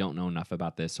I don't know enough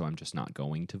about this, so I'm just not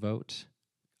going to vote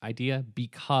idea,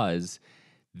 because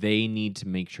they need to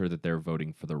make sure that they're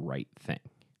voting for the right thing,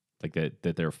 like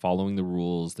that they're following the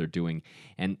rules, they're doing,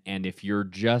 and if you're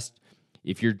just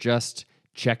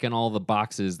checking all the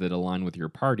boxes that align with your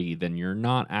party, then you're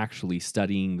not actually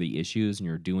studying the issues and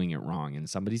you're doing it wrong, and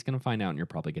somebody's going to find out and you're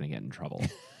probably going to get in trouble.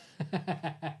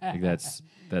 Like that's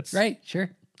right. Sure.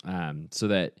 So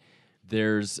that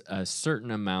there's a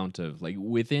certain amount of like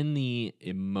within the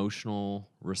emotional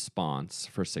response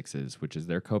for sixes, which is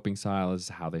their coping style, is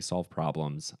how they solve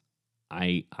problems.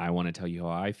 I want to tell you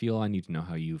how I feel. I need to know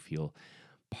how you feel.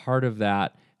 Part of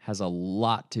that has a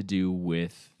lot to do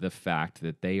with the fact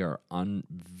that they are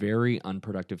very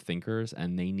unproductive thinkers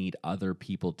and they need other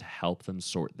people to help them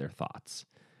sort their thoughts.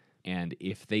 And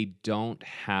if they don't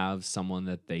have someone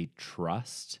that they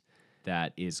trust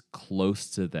that is close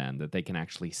to them, that they can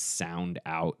actually sound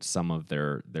out some of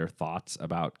their thoughts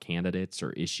about candidates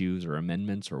or issues or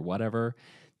amendments or whatever,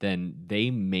 then they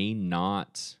may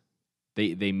not,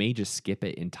 they may just skip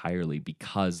it entirely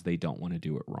because they don't want to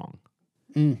do it wrong.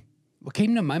 What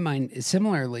came to my mind is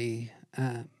similarly,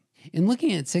 in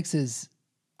looking at sixes,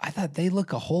 I thought they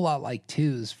look a whole lot like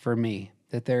twos for me,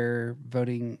 that they're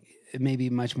voting maybe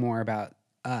much more about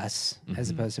us as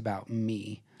opposed to about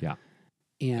me. Yeah.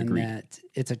 And Agreed. that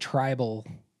it's a tribal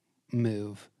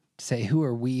move to say, who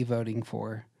are we voting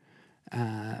for?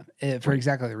 For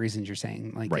exactly the reasons you're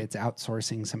saying, like Right. it's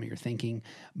outsourcing some of your thinking,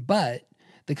 but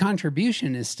the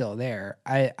contribution is still there.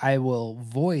 I will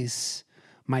voice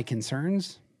my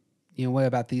concerns. What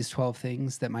about these 12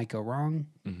 things that might go wrong?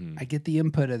 I get the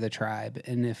input of the tribe.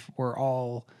 And if we're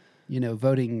all,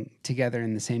 voting together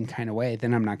in the same kind of way,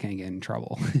 then I'm not going to get in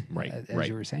trouble. Right, As right.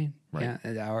 you were saying. Right.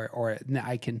 Yeah. Or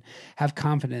I can have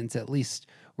confidence, at least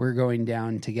we're going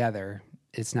down together.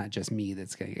 It's not just me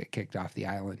that's going to get kicked off the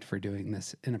island for doing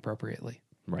this inappropriately.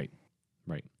 Right.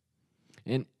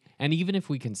 And even if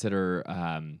we consider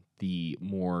the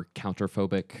more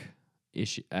counterphobic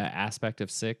issue aspect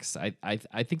of 6, I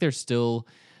think there's still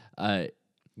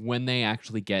when they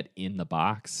actually get in the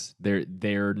box,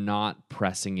 they're not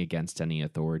pressing against any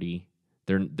authority.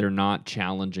 They're not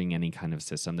challenging any kind of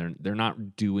system. They're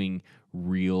not doing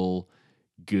real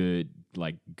good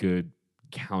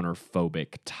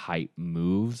counterphobic type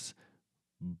moves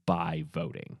by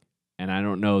voting. And I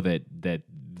don't know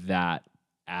that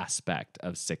aspect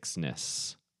of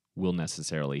 6ness will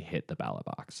necessarily hit the ballot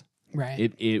box.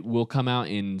 Right. It will come out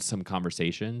in some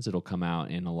conversations. It'll come out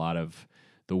in a lot of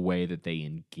the way that they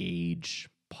engage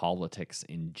politics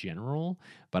in general.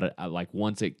 But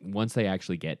once they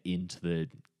actually get into the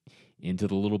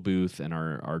little booth and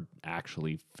are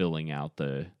actually filling out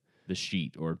the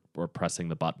sheet or pressing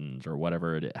the buttons or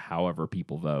whatever however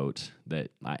people vote,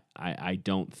 that I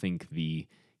don't think the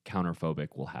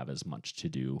counterphobic will have as much to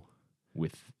do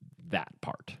with that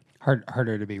part.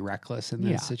 Harder to be reckless in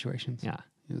those Yeah. situations. Yeah.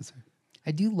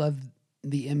 I do love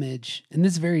the image, and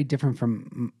this is very different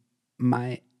from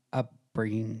my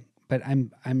upbringing, but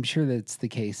I'm sure that it's the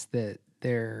case that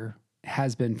there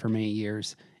has been for many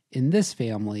years. In this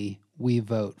family, we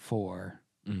vote for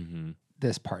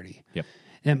this party. Yep.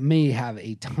 And it may have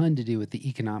a ton to do with the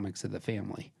economics of the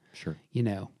family. Sure.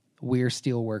 We're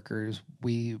steel workers.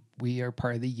 We are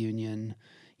part of the union.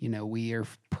 We are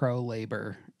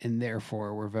pro-labor, and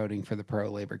therefore we're voting for the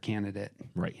pro-labor candidate.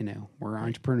 Right. We're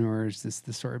entrepreneurs. This is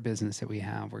the sort of business that we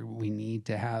have, where we need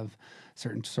to have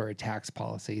certain sort of tax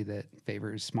policy that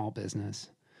favors small business,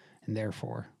 and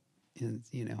therefore,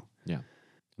 Yeah.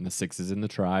 And the 6 is in the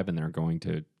tribe, and they're going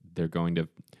to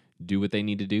do what they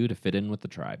need to do to fit in with the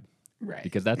tribe, right?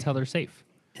 because that's how they're safe.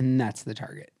 And that's the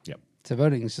target. Yep. So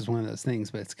voting is just one of those things,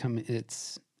 but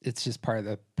it's just part of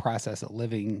the process of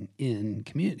living in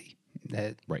community.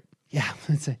 That Right. Yeah,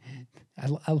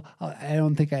 I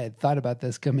don't think I had thought about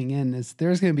this coming in.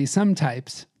 There's going to be some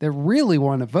types that really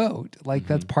want to vote, like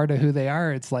that's part of who they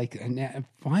are. It's like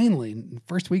finally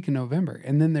first week in November,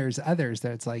 and then there's others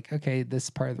that it's like, okay, this is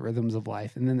part of the rhythms of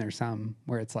life, and then there's some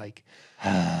where it's like,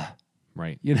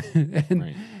 Right. and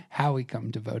Right. how we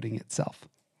come to voting itself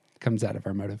comes out of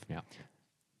our motive. Yeah.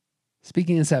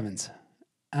 Speaking of 7s,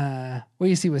 what do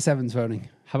you see with 7s voting?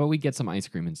 How about we get some ice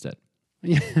cream instead?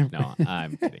 Yeah. No,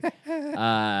 I'm kidding.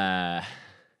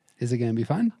 Is it going to be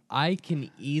fun? I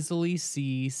can easily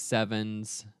see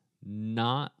 7s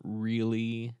not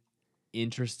really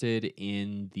interested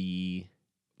in the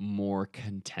more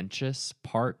contentious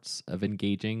parts of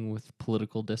engaging with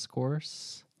political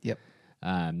discourse. Yep.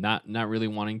 Not really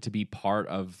wanting to be part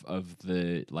of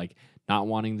the, not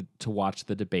wanting to watch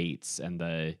the debates and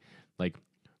the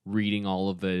reading all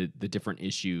of the different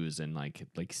issues and like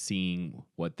seeing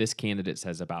what this candidate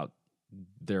says about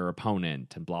their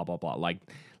opponent and blah blah blah.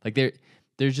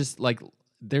 There's just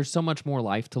there's so much more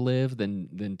life to live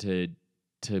than to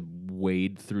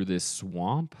wade through this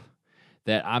swamp,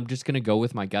 that I'm just gonna go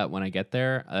with my gut when I get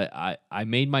there. I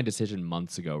made my decision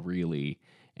months ago, really,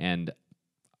 and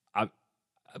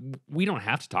we don't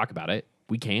have to talk about it.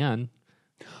 We can.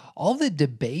 All the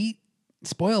debate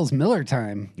spoils Miller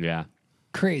time. Yeah.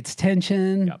 Creates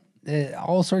tension. Yep.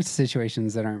 All sorts of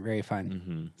situations that aren't very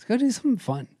fun. Let's go do something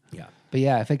fun. Yeah. But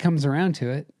yeah, if it comes around to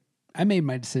it, I made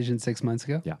my decision 6 months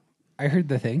ago. Yeah. I heard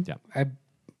the thing. Yeah.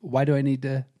 Why do I need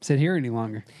to sit here any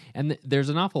longer? And there's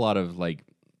an awful lot of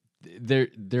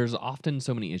there's often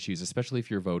so many issues, especially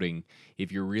if you're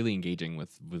really engaging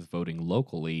with voting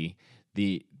locally.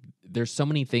 There's so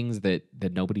many things that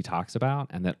nobody talks about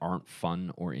and that aren't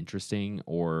fun or interesting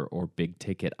or big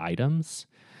ticket items.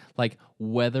 Like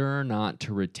whether or not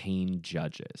to retain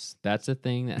judges. That's a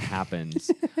thing that happens.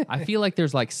 I feel like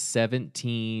there's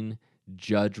 17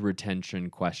 judge retention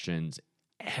questions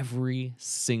every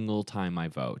single time I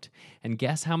vote. And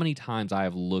guess how many times I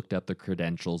have looked up the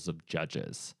credentials of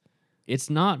judges? It's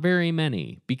not very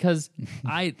many, because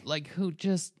man,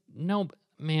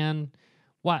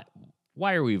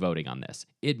 why are we voting on this?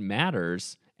 It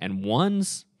matters, and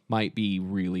ones might be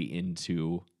really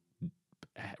into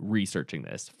researching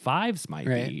this. 5s might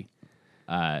Right. be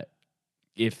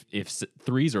if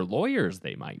threes are lawyers,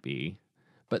 they might be,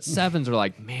 but sevens are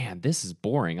like, man, this is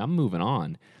boring. I'm moving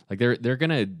on. Like they're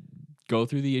gonna go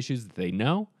through the issues that they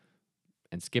know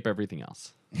and skip everything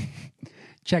else.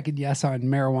 Checking yes on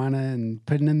marijuana and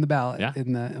putting in the ballot Yeah.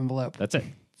 in the envelope. That's it.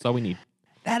 That's all we need.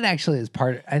 That actually is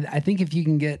part. I think if you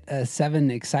can get a 7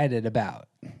 excited about,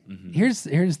 here's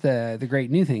the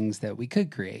great new things that we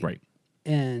could create. Right.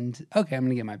 And okay, I'm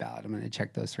going to get my ballot. I'm going to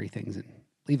check those 3 things and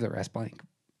leave the rest blank.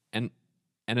 And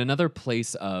another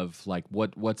place of like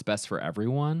what's best for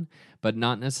everyone, but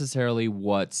not necessarily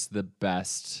what's the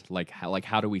best, like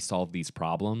how do we solve these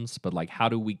problems, but like how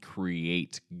do we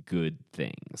create good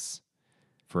things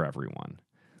for everyone.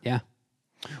 Yeah.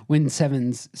 When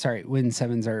sevens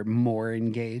are more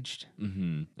engaged.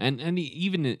 Mm-hmm. And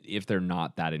even if they're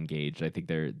not that engaged, I think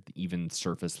they're even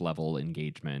surface level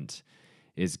engagement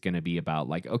is going to be about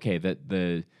like, okay, that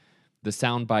the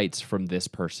sound bites from this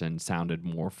person sounded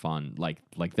more fun. Like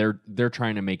they're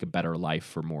trying to make a better life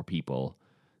for more people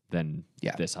than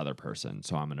this other person.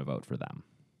 So I'm going to vote for them.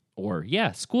 Or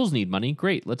yeah, schools need money.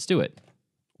 Great. Let's do it.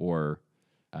 Or,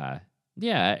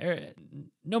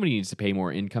 nobody needs to pay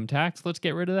more income tax. Let's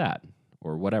get rid of that,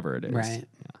 or whatever it is. Right.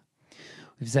 Yeah.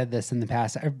 We've said this in the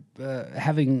past.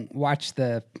 Having watched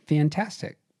the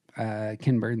fantastic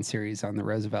Ken Burns series on the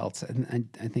Roosevelts, and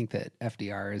I think that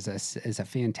FDR is a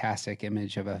fantastic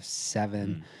image of a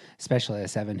 7, especially a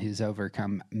 7 who's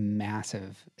overcome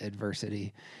massive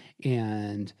adversity.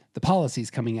 And the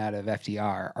policies coming out of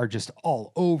FDR are just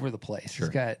all over the place. Sure.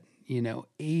 He's got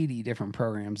 80 different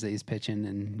programs that he's pitching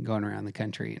and going around the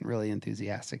country and really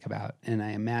enthusiastic about. And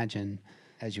I imagine,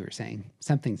 as you were saying,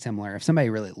 something similar. If somebody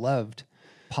really loved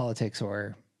politics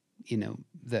or,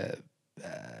 the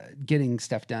getting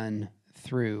stuff done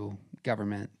through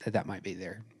government, that might be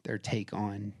their take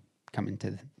on coming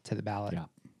to the ballot.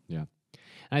 Yeah. And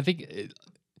I think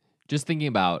just thinking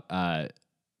about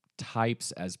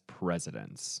types as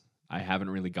presidents, I haven't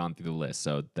really gone through the list,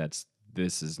 so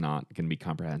this is not going to be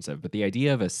comprehensive, but the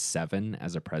idea of a 7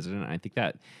 as a president, I think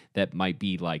that might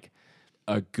be like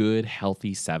a good,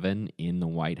 healthy 7 in the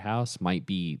White House might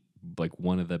be like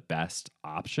one of the best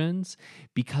options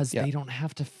because they don't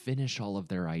have to finish all of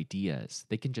their ideas.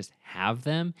 They can just have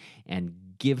them and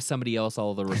give somebody else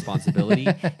all the responsibility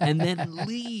and then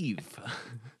leave.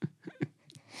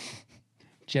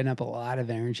 Gen up a lot of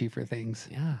energy for things.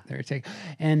 Yeah.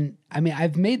 And I mean,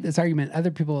 I've made this argument.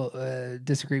 Other people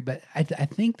disagree, but I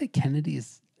think that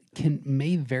Kennedy's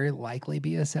may very likely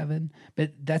be a 7,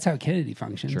 but that's how Kennedy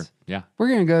functions. Sure. Yeah. We're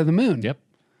going to go to the moon. Yep.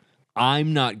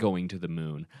 I'm not going to the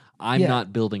moon. I'm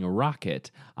not building a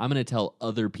rocket. I'm going to tell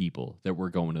other people that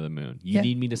we're going to the moon. You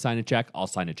need me to sign a check? I'll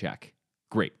sign a check.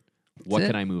 Great. What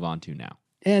can I move on to now?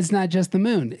 And it's not just the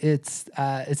moon. It's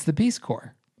the Peace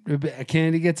Corps.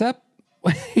 Kennedy gets up.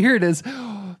 Here it is.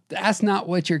 Ask not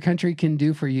what your country can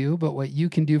do for you, but what you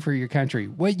can do for your country.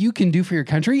 What you can do for your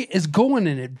country is go on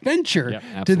an adventure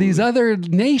to these other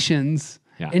nations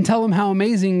and tell them how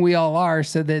amazing we all are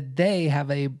so that they have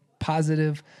a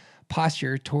positive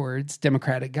posture towards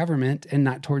democratic government and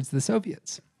not towards the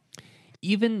Soviets.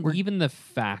 Even the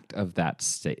fact of that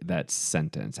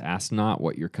sentence, ask not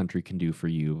what your country can do for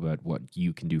you, but what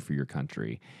you can do for your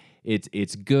country.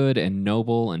 It's good and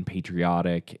noble and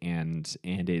patriotic, and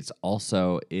it's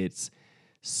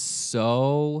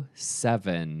so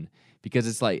 7 because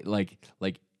it's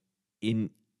like in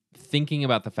thinking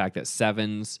about the fact that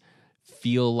 7s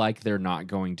feel like they're not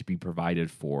going to be provided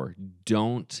for.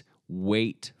 Don't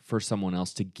wait for someone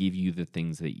else to give you the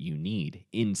things that you need.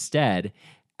 Instead,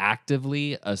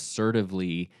 actively,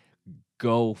 assertively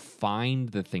go find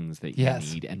the things that you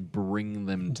need and bring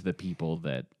them to the people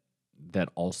that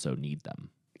also need them.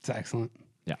 It's excellent.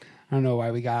 Yeah. I don't know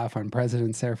why we got off on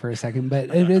presidents there for a second, but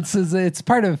it's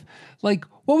part of like,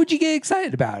 what would you get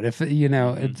excited about if,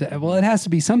 it has to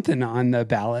be something on the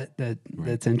ballot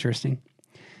that's interesting.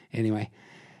 Anyway,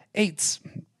 8s,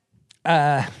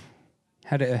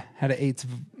 how do 8s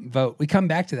vote? We come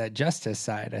back to that justice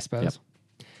side, I suppose. Yep.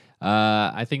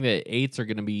 I think that 8s are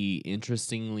going to be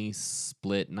interestingly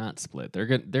not split. There's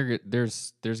going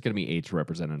to be 8s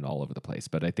represented all over the place,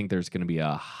 but I think there's going to be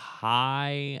a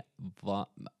high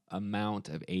amount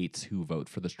of 8s who vote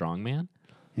for the strongman,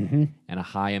 and a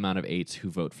high amount of 8s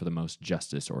who vote for the most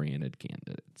justice-oriented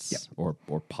candidates, or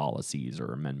policies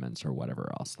or amendments or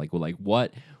whatever else. Like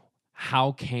what?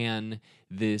 How can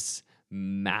this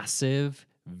massive,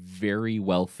 very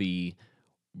wealthy,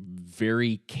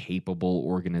 very capable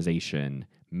organization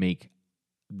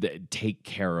take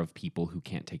care of people who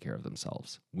can't take care of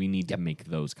themselves? We need to make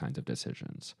those kinds of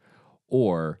decisions.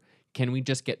 Or can we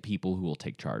just get people who will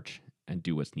take charge and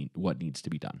do what needs to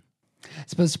be done?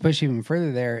 Supposed to push even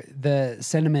further there. The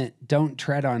sentiment, don't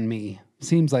tread on me,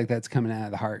 seems like that's coming out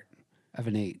of the heart of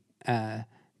an 8.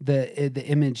 The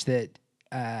image that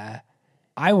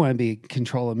I want to be in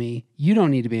control of me, you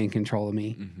don't need to be in control of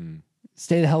me. Mm-hmm.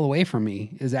 Stay the hell away from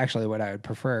me is actually what I would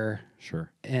prefer.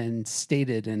 Sure. And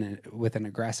stated with an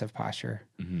aggressive posture.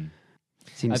 Mm-hmm.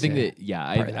 Seems I think to that, yeah,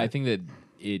 I think that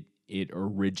it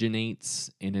originates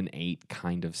in an 8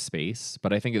 kind of space,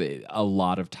 but I think that a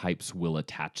lot of types will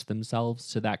attach themselves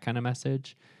to that kind of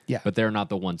message. Yeah. But they're not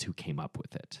the ones who came up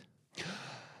with it.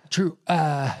 True.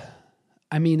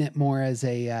 I mean it more as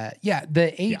a,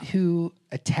 the 8 who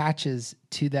attaches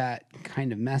to that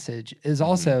kind of message is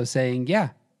also saying,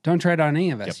 don't tread on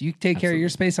any of us. Yep. You take care of your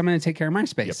space. I'm going to take care of my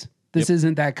space. Yep. This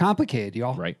isn't that complicated,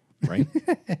 y'all. Right.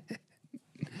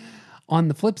 On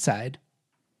the flip side,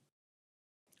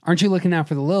 aren't you looking out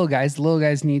for the little guys? The little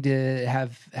guys need to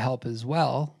have help as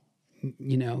well.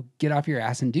 You know, get off your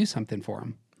ass and do something for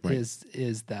them. Right.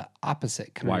 Is the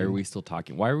opposite. Why are we still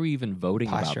talking? Why are we even voting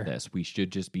Posture. about this? We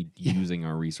should just be using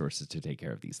our resources to take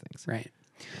care of these things. Right.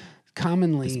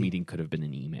 Commonly, This meeting could have been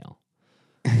an email.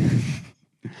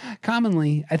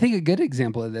 Commonly, I think a good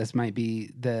example of this might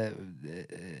be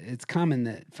it's common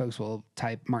that folks will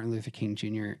type Martin Luther King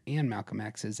Jr. and Malcolm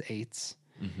X as 8s.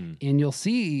 Mm-hmm. And you'll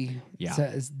see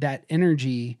that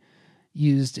energy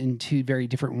used in two very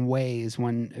different ways.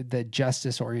 One, the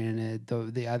justice oriented,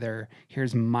 the other,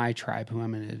 here's my tribe who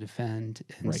I'm going to defend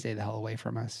and stay the hell away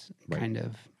from us kind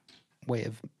of way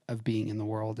of being in the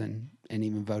world and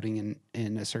even voting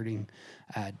and asserting,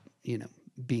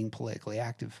 being politically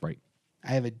active. Right.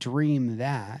 I have a dream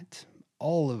that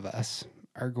all of us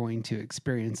are going to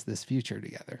experience this future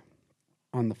together.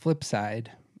 On the flip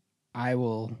side, I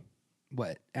will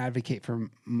advocate for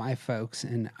my folks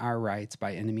and our rights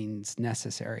by any means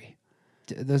necessary.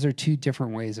 Those are two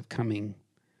different ways of coming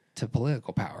to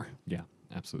political power. Yeah,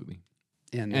 absolutely.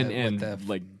 And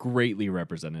like greatly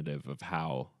representative of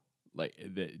how like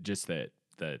the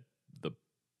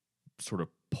sort of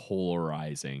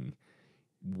polarizing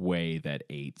way that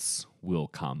 8s will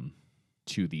come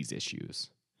to these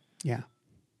issues. Yeah.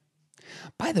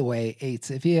 By the way, 8s,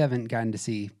 if you haven't gotten to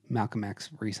see Malcolm X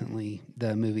recently,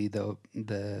 the movie,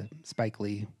 the Spike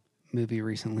Lee movie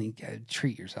recently,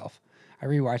 treat yourself. I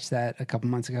rewatched that a couple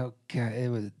months ago.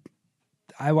 God,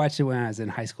 I watched it when I was in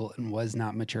high school and was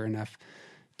not mature enough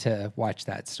to watch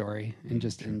that story and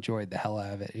just enjoyed the hell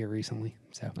out of it here recently.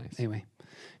 So anyway,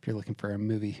 if you're looking for a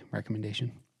movie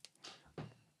recommendation.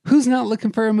 Who's not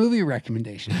looking for a movie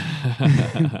recommendation?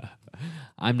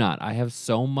 I'm not. I have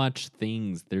so much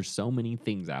things. There's so many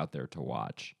things out there to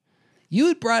watch. You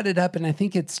had brought it up, and I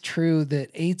think it's true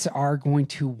that 8s are going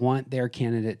to want their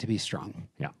candidate to be strong.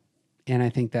 Yeah. And I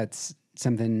think that's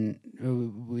something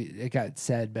it got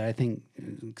said, but I think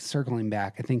circling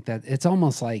back, I think that it's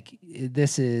almost like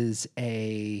this is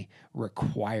a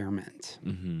requirement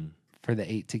for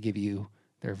the 8 to give you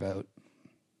their vote.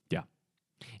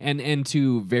 And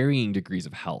to varying degrees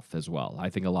of health as well. I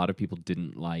think a lot of people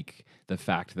didn't like the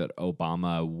fact that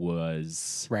Obama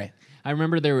was right. I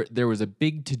remember there was a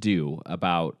big to-do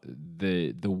about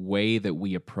the way that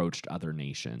we approached other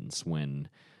nations when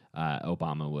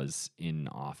Obama was in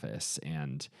office,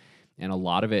 and a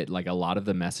lot of it, like a lot of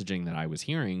the messaging that I was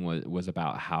hearing was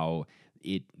about how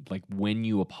it, like, when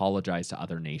you apologize to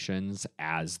other nations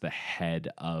as the head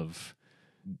of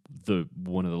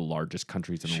one of the largest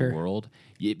countries in the world,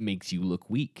 it makes you look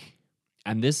weak.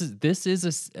 And this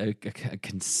is a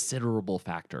considerable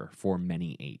factor for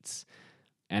many 8s.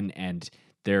 And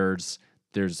there's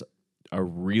a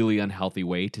really unhealthy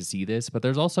way to see this, but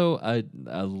there's also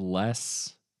a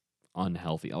less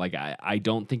unhealthy. Like, I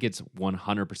don't think it's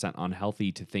 100%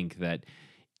 unhealthy to think that.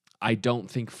 I don't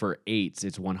think for 8s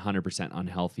it's 100%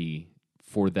 unhealthy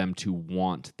for them to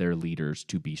want their leaders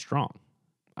to be strong.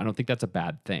 I don't think that's a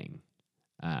bad thing,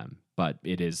 but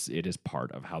it is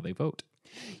part of how they vote.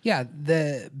 Yeah,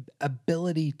 the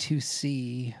ability to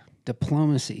see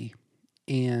diplomacy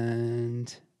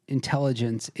and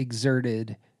intelligence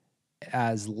exerted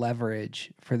as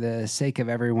leverage for the sake of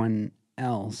everyone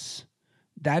else,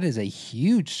 that is a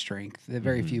huge strength that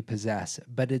very few possess,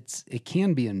 but it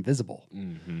can be invisible.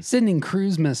 Sending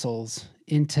cruise missiles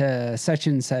into such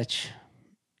and such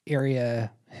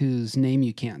area whose name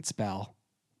you can't spell,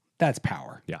 that's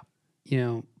power. Yeah.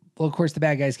 Well, of course, the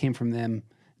bad guys came from them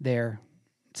there.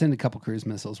 Send a couple cruise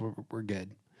missiles. We're good.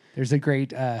 There's a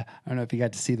great, I don't know if you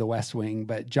got to see The West Wing,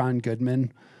 but John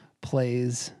Goodman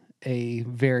plays a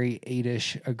very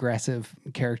 8-ish aggressive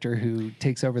character who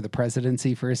takes over the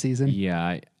presidency for a season.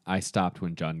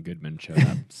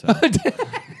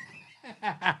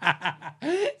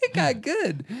 it got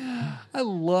good. I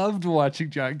loved watching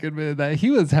John Goodman in that. He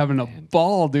was having a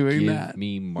ball doing Give that.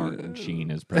 me Martin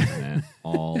Sheen as president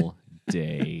all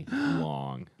day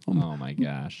long. Oh my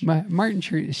gosh. Martin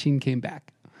Sheen came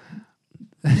back.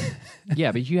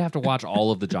 Yeah, but you have to watch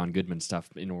all of the John Goodman stuff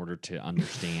in order to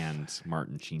understand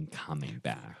Martin Sheen coming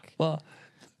back. Well,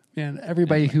 man,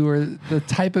 everybody who are the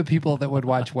type of people that would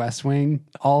watch West Wing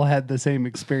all had the same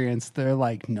experience. They're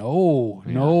like, no.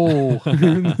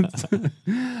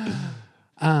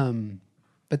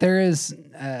 But there is,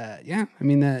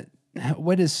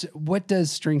 what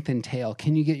does strength entail?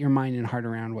 Can you get your mind and heart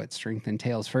around what strength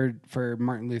entails? For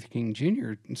Martin Luther King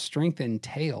Jr., strength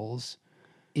entails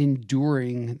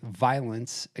enduring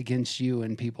violence against you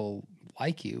and people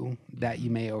like you that you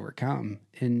may overcome.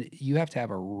 And you have to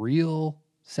have a real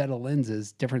set of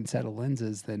lenses, different set of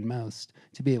lenses than most,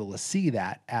 to be able to see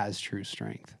that as true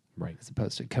strength. Right. As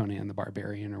opposed to Conan the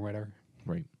Barbarian or whatever.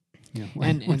 Right. Yeah.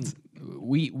 And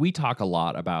we talk a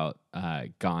lot about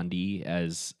Gandhi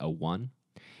as a one.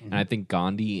 And I think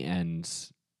Gandhi and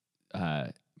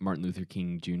Martin Luther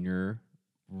King Jr.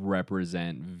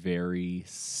 represent very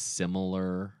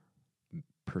similar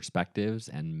perspectives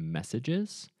and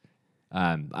messages.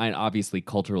 Obviously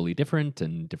culturally different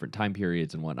and different time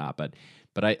periods and whatnot, but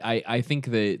I think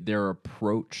that their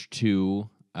approach to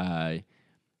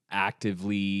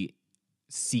actively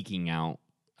seeking out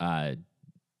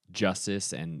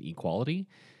justice and equality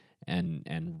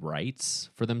and rights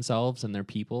for themselves and their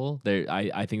people,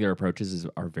 I think their approaches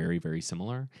are very, very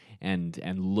similar, and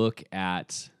look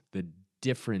at the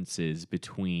differences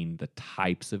between the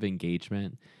types of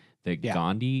engagement that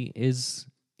Gandhi is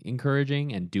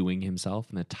encouraging and doing himself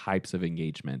and the types of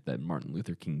engagement that Martin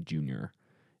Luther King Jr.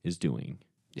 is doing.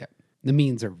 Yeah. The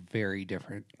means are very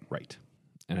different. Right.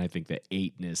 And I think that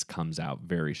eightness comes out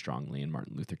very strongly in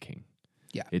Martin Luther King.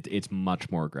 Yeah. It's much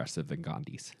more aggressive than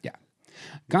Gandhi's. Yeah.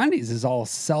 Gandhi's is all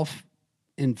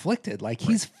self-inflicted. Like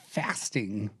he's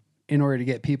fasting in order to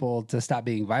get people to stop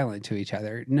being violent to each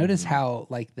other. Notice how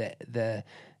like the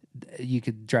you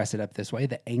could dress it up this way.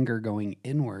 The anger going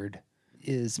inward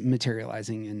is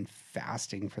materializing in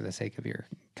fasting for the sake of your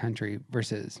country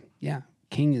versus,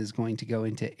 King is going to go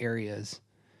into areas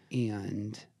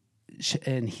and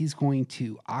he's going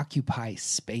to occupy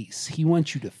space. He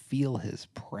wants you to feel his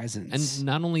presence. And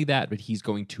not only that, but he's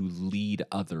going to lead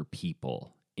other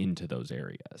people into those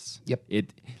areas. Yep.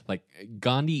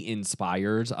 Gandhi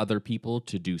inspires other people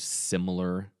to do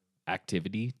similar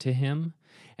activity to him,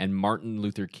 and Martin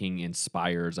Luther King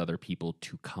inspires other people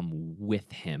to come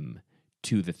with him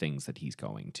to the things that he's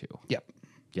going to. Yep.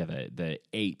 Yeah, the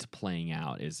eight playing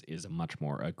out is a much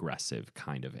more aggressive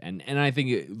kind of, and I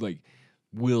think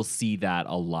we'll see that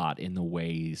a lot in the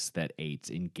ways that eights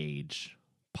engage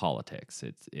politics.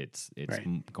 It's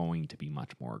Right. going to be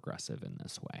much more aggressive in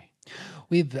this way.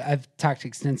 I've talked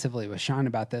extensively with Sean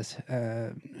about this,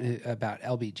 about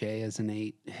LBJ as an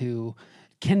eight, who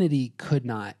Kennedy could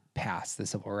not pass the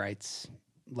civil rights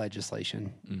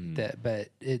legislation. But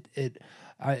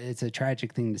it's a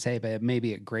tragic thing to say, but it may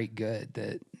be a great good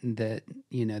that that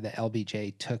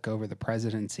LBJ took over the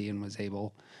presidency and was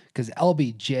able, because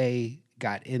LBJ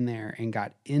got in there and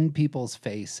got in people's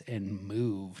face and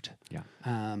moved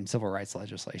civil rights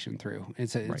legislation through.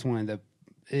 It's one of the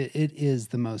it is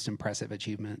the most impressive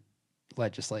achievement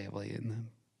legislatively in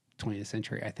the 20th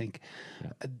century, I think.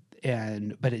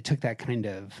 But it took that kind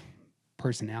of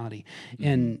personality,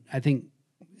 and I think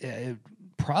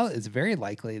it's very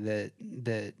likely that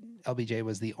LBJ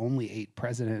was the only eight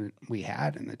president we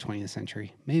had in the 20th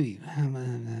century. Maybe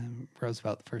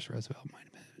Roosevelt, the first Roosevelt, might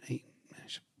have been eight. I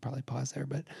should probably pause there,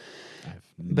 but I have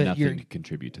nothing to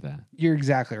contribute to that. You're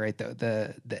exactly right, though.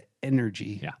 The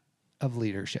energy of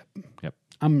leadership. Yep.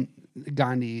 I'm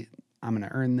Gandhi. I'm going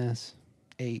to earn this.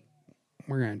 Eight.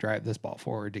 We're going to drive this ball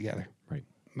forward together. Right.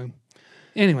 Boom.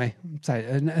 Anyway, sorry.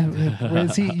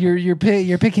 See, you're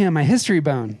picking at my history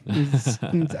bone,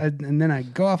 and then I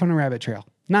go off on a rabbit trail.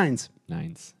 Nines.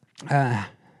 TJ,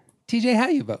 how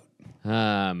do you vote?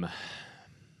 I'm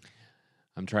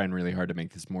trying really hard to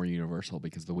make this more universal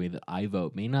because the way that I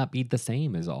vote may not be the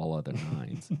same as all other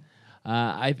nines.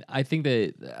 I think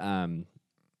that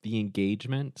the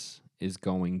engagement is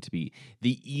going to be,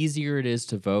 the easier it is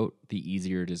to vote, the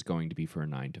easier it is going to be for a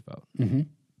nine to vote.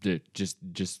 Mm-hmm. Just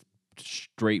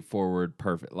straightforward,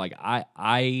 perfect. Like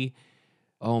I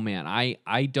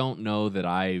don't know that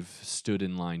I've stood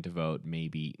in line to vote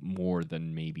maybe more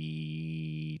than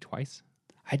maybe twice.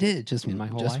 I did just in my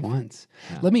whole just life? once.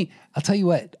 Yeah. I'll tell you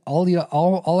what,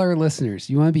 all our listeners,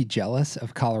 you want to be jealous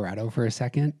of Colorado for a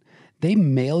second? They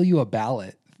mail you a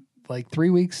ballot like 3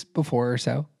 weeks before or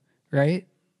so, right?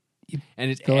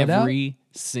 And it's fill it out? every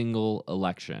single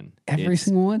election. Every It's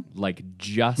single one? like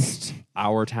just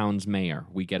our town's mayor.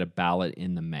 We get a ballot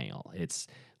in the mail. It's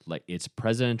like it's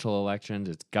presidential elections,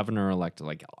 it's governor elected.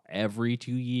 Like every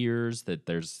 2 years that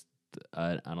there's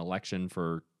an election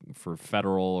for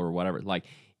federal or whatever. Like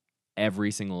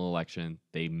every single election,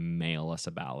 they mail us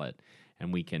a ballot,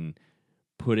 and we can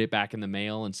put it back in the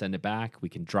mail and send it back. We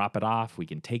can drop it off. We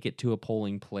can take it to a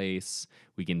polling place.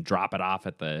 We can drop it off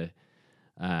at the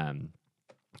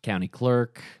county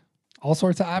clerk. All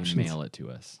sorts of And options. mail it to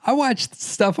us. I watched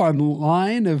stuff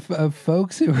online of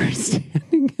folks who are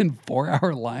standing in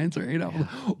 4-hour lines or 8 hours. this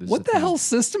is What the the thing. hell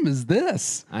system is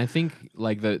this? I think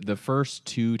like the first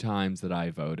 2 times that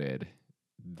I voted,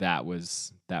 that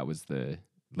was the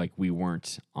like we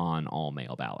weren't on all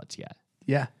mail ballots yet.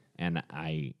 Yeah. And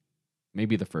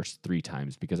maybe the first 3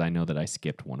 times, because I know that I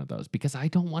skipped one of those because I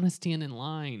don't want to stand in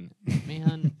line,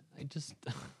 man. I just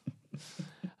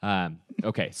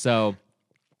okay. So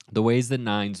the ways that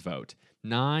 9s vote.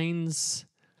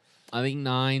 I think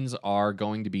 9s are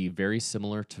going to be very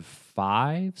similar to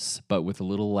 5s, but with a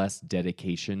little less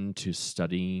dedication to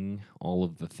studying all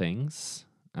of the things.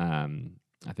 I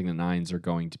think the 9s are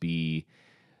going to be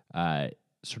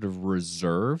sort of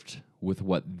reserved with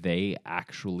what they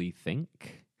actually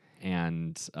think.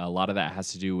 And a lot of that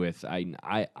has to do with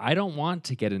I don't want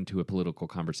to get into a political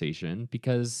conversation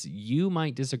because you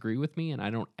might disagree with me, and I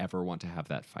don't ever want to have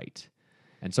that fight.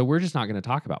 And so we're just not going to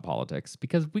talk about politics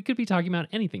because we could be talking about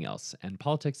anything else. And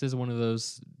politics is one of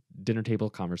those dinner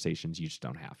table conversations you just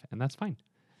don't have, and that's fine.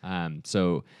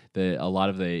 So a lot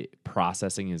of the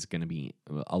processing is going to be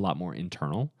a lot more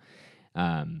internal.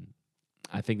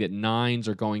 I think that 9s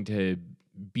are going to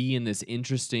be in this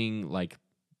interesting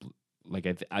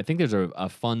I think there's a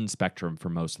fun spectrum for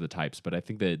most of the types, but I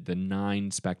think that the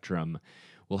 9 spectrum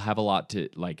will have a lot to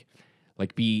like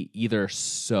be either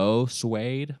so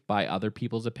swayed by other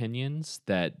people's opinions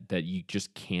that you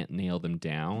just can't nail them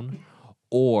down,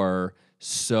 or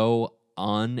so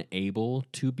unable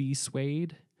to be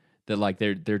swayed that like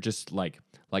they're just like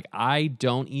I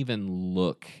don't even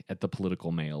look at the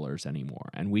political mailers anymore,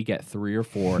 and we get 3 or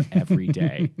 4 every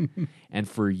day. And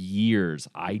for years,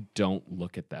 I don't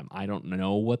look at them. I don't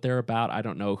know what they're about. I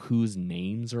don't know whose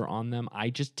names are on them. I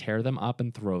just tear them up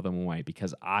and throw them away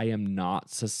because I am not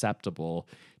susceptible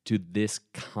to this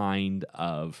kind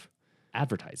of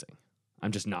advertising.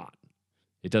 I'm just not.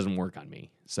 It doesn't work on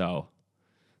me. So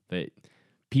the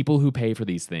people who pay for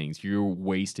these things, you're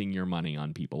wasting your money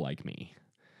on people like me.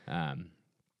 I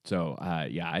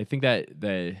think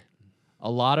that a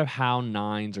lot of how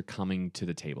 9s are coming to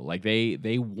the table, like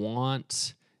they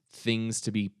want things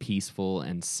to be peaceful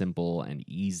and simple and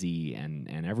easy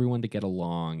and everyone to get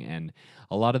along. And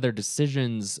a lot of their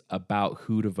decisions about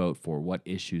who to vote for, what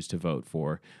issues to vote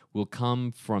for, will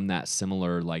come from that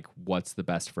similar, like, what's the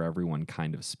best for everyone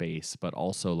kind of space, but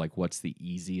also like what's the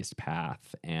easiest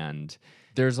path. And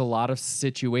there's a lot of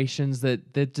situations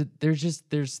that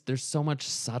there's so much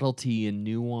subtlety and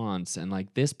nuance, and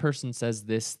like this person says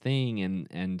this thing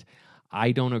and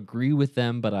I don't agree with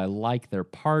them, but I like their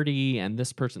party, and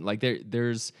this person, like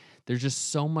there's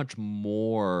just so much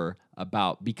more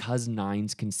about, because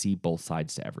 9s can see both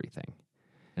sides to everything.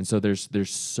 And so there's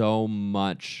so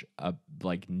much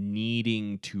like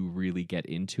needing to really get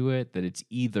into it that it's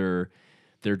either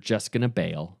they're just going to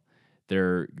bail,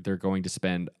 they're going to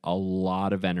spend a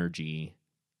lot of energy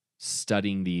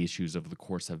studying the issues over the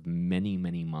course of many,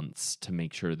 many months to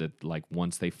make sure that, like,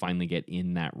 once they finally get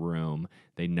in that room,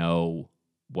 they know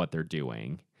what they're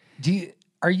doing.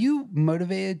 Are you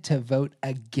motivated to vote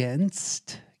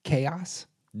against chaos?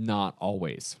 Not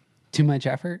always. Too much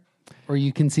effort? Or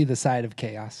you can see the side of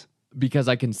chaos? Because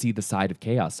I can see the side of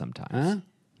chaos sometimes.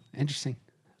 Interesting.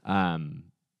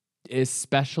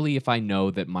 Especially if I know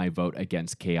that my vote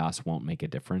against chaos won't make a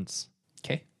difference.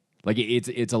 Okay. Like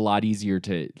it's a lot easier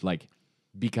to, like,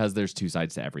 because there's 2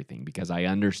 sides to everything, because I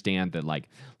understand that like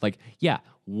yeah,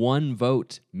 one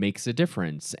vote makes a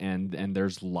difference, and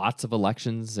there's lots of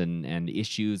elections and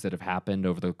issues that have happened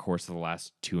over the course of the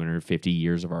last 250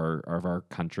 years of our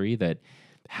country that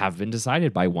have been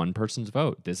decided by one person's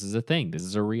vote. This is a thing. This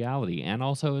is a reality. And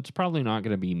also, it's probably not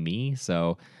going to be me.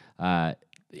 So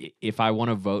if I want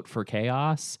to vote for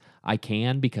chaos, I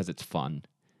can, because it's fun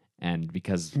and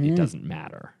because it doesn't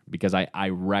matter. Because I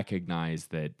recognize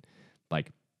that,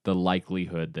 like, the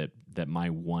likelihood that my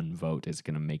one vote is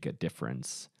going to make a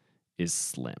difference is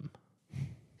slim.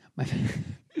 My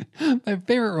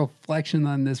favorite reflection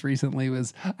on this recently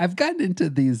was I've gotten into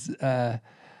these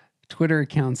Twitter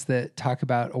accounts that talk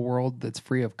about a world that's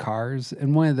free of cars.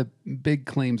 And one of the big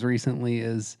claims recently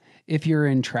is if you're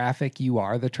in traffic, you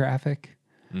are the traffic.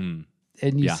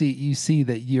 and Yeah. you see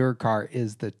that your car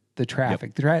is the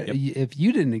traffic. If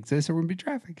you didn't exist, there wouldn't be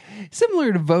traffic.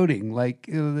 Similar to voting, like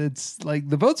it's like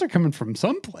the votes are coming from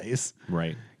someplace,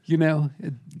 Right. you know.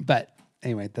 But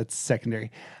anyway, that's secondary.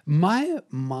 My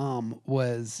mom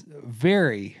was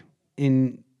very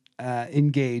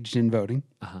engaged in voting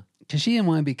because she didn't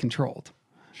want to be controlled,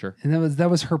 Sure. and that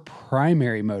was her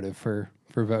primary motive for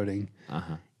voting.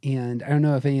 And I don't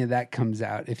know if any of that comes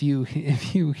out. If you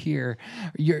hear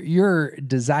your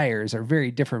desires are very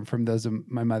different from those of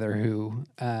my mother, who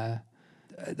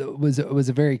was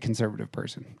a very conservative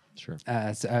person. Sure.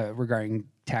 Regarding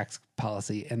tax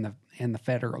policy and the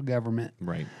federal government.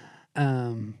 Right.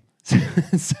 So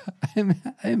I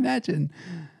imagine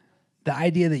the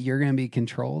idea that you're going to be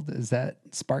controlled is that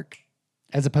spark,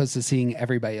 as opposed to seeing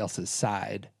everybody else's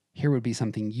side. Here would be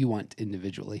something you want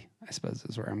individually, I suppose,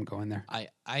 is where I'm going there.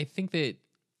 I think that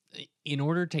in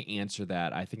order to answer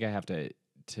that, I think I have to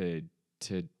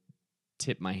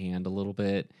tip my hand a little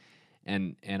bit.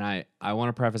 And I want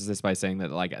to preface this by saying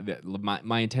that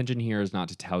my intention here is not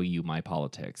to tell you my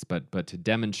politics, but to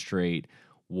demonstrate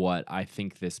what I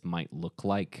think this might look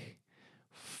like,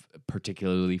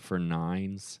 particularly for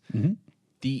nines. Mm-hmm.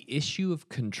 The issue of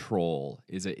control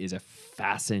is a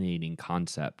fascinating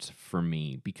concept for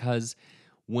me, because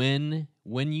when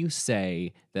you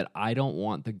say that I don't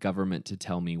want the government to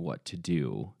tell me what to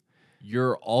do,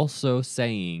 you're also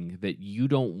saying that you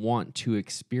don't want to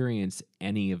experience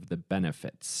any of the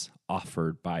benefits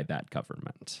offered by that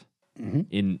government. Mm-hmm.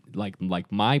 In like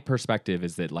my perspective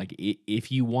is that if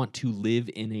you want to live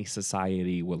in a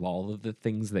society with all of the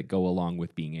things that go along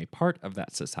with being a part of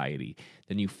that society,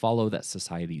 then you follow that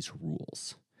society's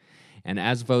rules. And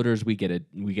as voters, we get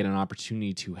an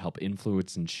opportunity to help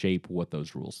influence and shape what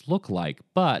those rules look like.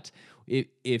 But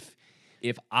if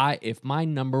my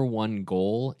number one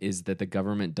goal is that the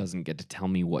government doesn't get to tell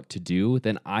me what to do,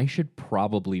 then I should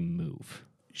probably move.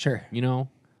 Sure. You know?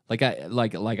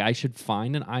 I should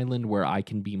find an island where I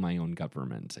can be my own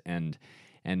government, and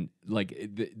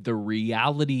the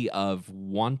reality of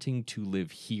wanting to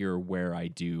live here where I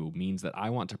do means that I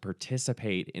want to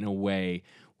participate in a way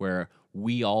where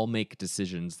we all make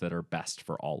decisions that are best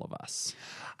for all of us.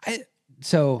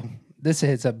 So this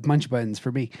hits a bunch of buttons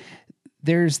for me.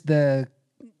 There's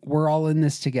we're all in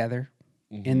this together.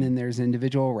 Mm-hmm. And then there's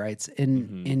individual rights,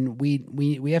 and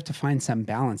we have to find some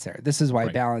balance there. This is why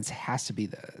balance has to be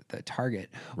the target.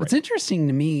 What's interesting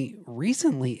to me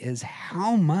recently is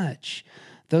how much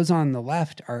those on the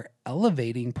left are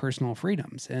elevating personal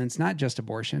freedoms, and it's not just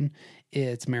abortion;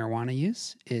 it's marijuana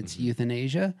use, it's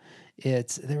euthanasia,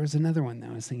 there was another one that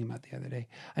I was thinking about the other day.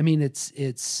 I mean,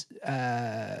 it's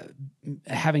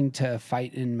having to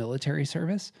fight in military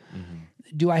service.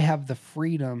 Mm-hmm. Do I have the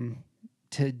freedom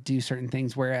to do certain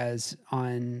things, whereas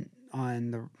on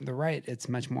the right, it's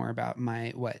much more about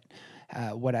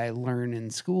what I learn in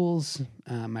schools,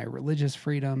 my religious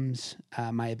freedoms,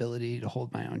 my ability to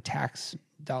hold my own tax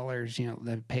dollars,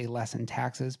 to pay less in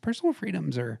taxes. Personal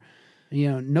freedoms are,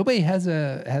 nobody has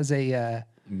a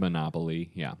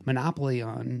monopoly, monopoly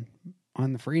on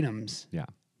the freedoms. Yeah,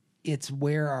 it's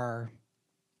where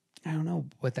I don't know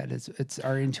what that is. It's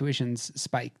our intuitions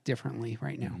spike differently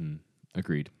right now. Mm-hmm.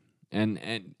 Agreed. And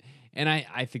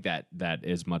I think that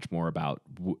is much more about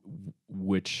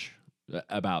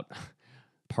about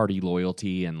party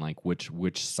loyalty and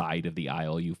which side of the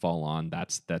aisle you fall on.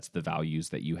 That's the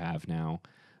values that you have now,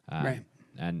 right?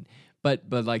 And but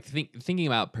thinking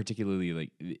about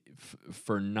particularly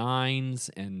for nines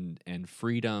and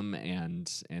freedom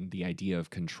and the idea of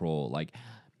control,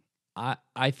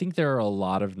 I think there are a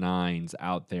lot of nines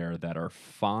out there that are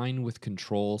fine with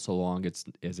control so long as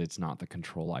it's not the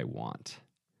control I want.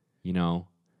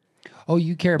 Oh,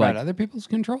 you care about other people's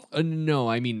control? No,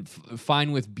 I mean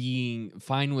fine with being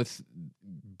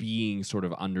sort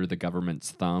of under the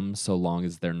government's thumb so long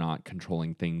as they're not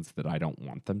controlling things that I don't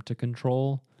want them to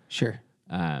control. Sure.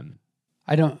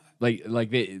 I don't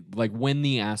like when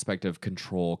the aspect of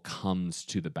control comes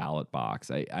to the ballot box,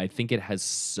 I think it has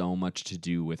so much to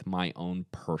do with my own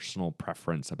personal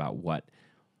preference about what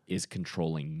is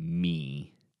controlling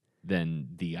me than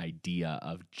the idea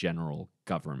of general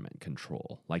government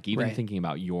control. Even thinking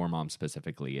about your mom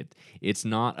specifically, it's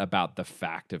not about the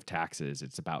fact of taxes,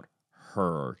 it's about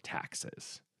her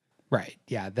taxes. Right.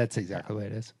 Yeah, that's exactly what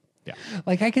it is. Yeah.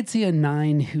 I could see a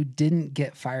 9 who didn't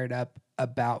get fired up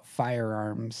about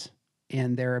firearms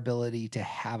and their ability to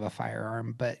have a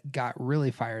firearm, but got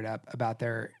really fired up about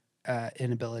their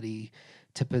inability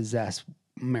to possess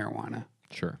marijuana.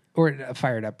 Sure. Or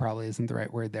fired up probably isn't the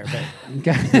right word there,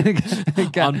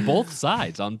 but on both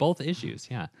sides, on both issues.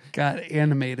 Yeah. Got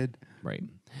animated. Right.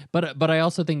 But I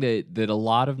also think that a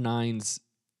lot of nines,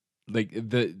 like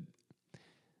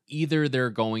either they're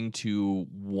going to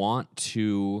want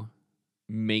to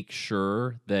make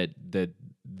sure that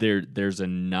there's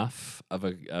enough of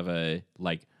a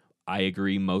like, I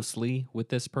agree mostly with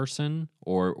this person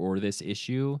or this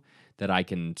issue that I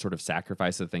can sort of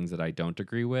sacrifice the things that I don't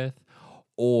agree with,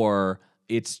 or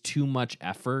it's too much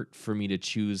effort for me to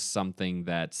choose something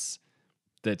that's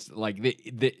like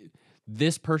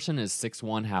this person is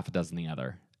 6'1", half a dozen the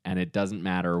other, and it doesn't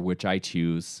matter which I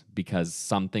choose because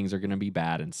some things are going to be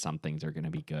bad and some things are going to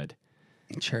be good.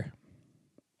 Sure.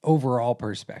 Overall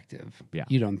perspective. Yeah.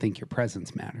 You don't think your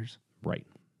presence matters. Right.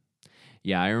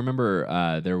 Yeah, I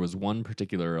remember there was one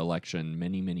particular election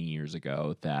many, many years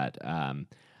ago that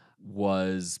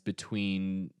was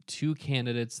between two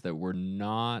candidates that were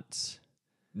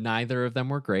neither of them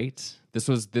were great. This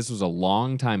was a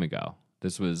long time ago.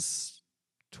 This was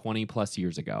 20 plus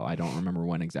years ago. I don't remember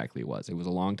when exactly it was. It was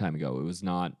a long time ago. It was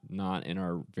not in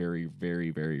our very,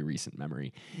 very, very recent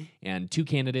memory. And two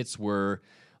candidates were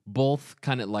both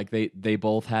kind of like they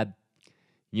both had,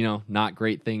 not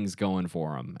great things going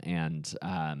for them. And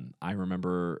I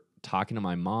remember talking to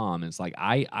my mom, and it's like,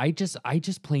 I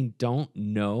just plain don't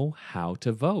know how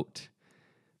to vote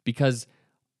because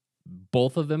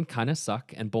both of them kind of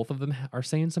suck and both of them are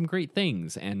saying some great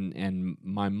things. And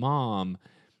my mom,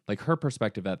 like, her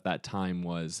perspective at that time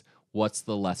was, what's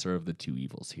the lesser of the two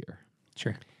evils here?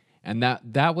 Sure. And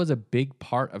that was a big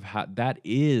part of that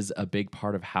is a big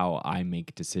part of how I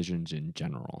make decisions in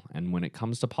general. And when it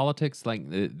comes to politics, like,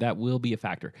 that will be a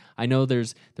factor. I know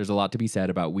there's a lot to be said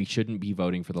about we shouldn't be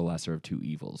voting for the lesser of two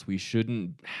evils. We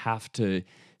shouldn't have to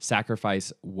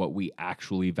sacrifice what we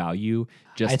actually value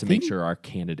just to make sure our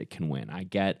candidate can win. I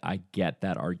get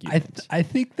that argument. I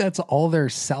think that's all they're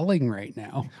selling right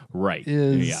now. Right.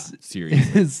 Yeah,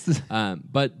 seriously.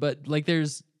 But like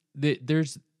there's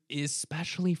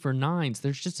especially for nines,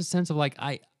 there's just a sense of like,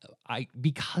 I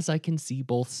because I can see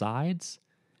both sides,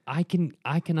 I can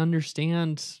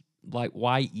understand like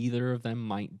why either of them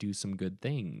might do some good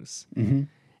things. Mm-hmm.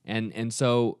 And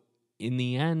so in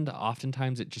the end,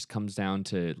 oftentimes it just comes down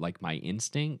to like my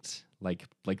instinct, like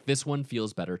this one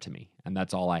feels better to me, and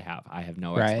that's all I have. I have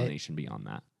no explanation beyond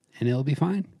that. And it'll be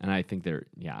fine. And I think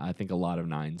I think a lot of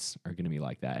nines are going to be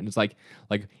like that. And it's like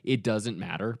it doesn't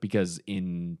matter because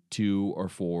in 2 or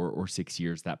 4 or 6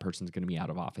 years, that person's going to be out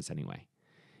of office anyway.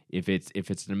 If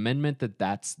it's an amendment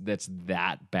that's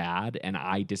that bad and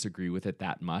I disagree with it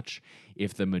that much,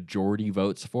 if the majority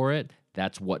votes for it,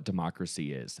 that's what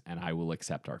democracy is, and I will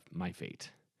accept my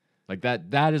fate. Like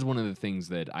that is one of the things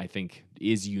that I think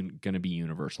is going to be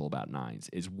universal about nines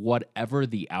is whatever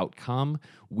the outcome,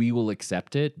 we will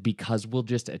accept it because we'll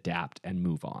just adapt and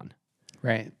move on.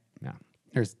 Right. Yeah.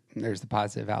 There's the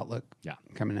positive outlook. Yeah.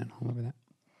 Coming in all over that.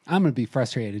 I'm going to be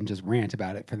frustrated and just rant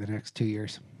about it for the next 2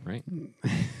 years. Right. And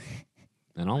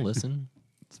I'll listen.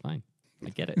 It's fine.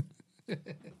 I get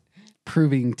it.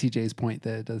 Proving TJ's point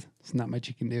that there's not much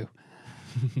you can do.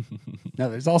 No,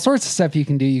 there's all sorts of stuff you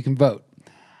can do. You can vote.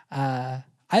 I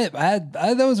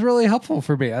that was really helpful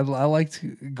for me. I liked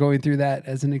going through that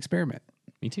as an experiment.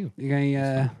 Me too. You got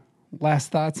any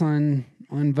last thoughts on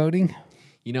voting?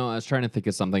 I was trying to think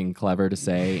of something clever to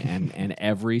say, and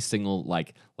every single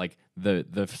like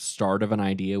the start of an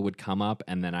idea would come up,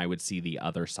 and then I would see the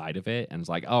other side of it, and it's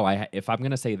like, oh, if I'm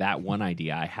gonna say that one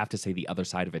idea, I have to say the other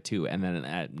side of it too, and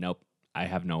then nope, I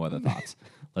have no other thoughts.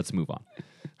 Let's move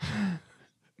on.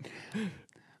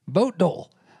 Vote Dole.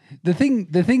 The thing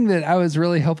that I was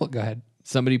really helpful. Go ahead.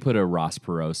 Somebody put a Ross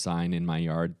Perot sign in my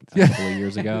yard a couple of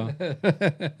years ago,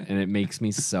 and it makes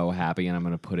me so happy, and I'm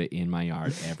going to put it in my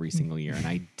yard every single year. And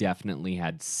I definitely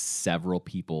had several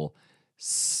people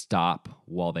stop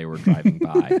while they were driving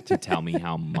by to tell me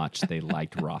how much they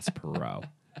liked Ross Perot.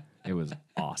 It was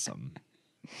awesome.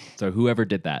 So whoever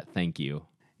did that, thank you.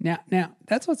 Now,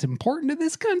 that's what's important to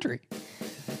this country.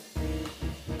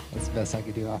 That's the best I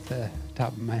could do off the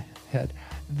top of my head.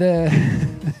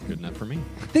 Good enough for me.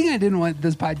 thing I didn't want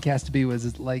this podcast to be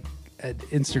was like an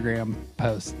Instagram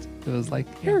post. It was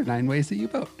like, here are 9 ways that you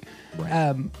vote.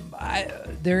 Right.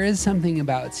 There is something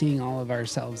about seeing all of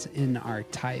ourselves in our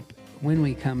type when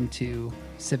we come to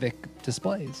civic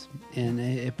displays. And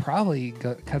it probably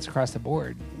cuts across the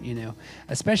board,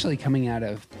 especially coming out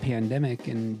of pandemic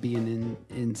and being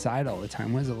inside all the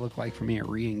time. What does it look like for me to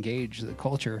re-engage the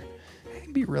culture? It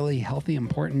can be really healthy,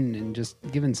 important, and just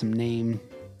giving some name,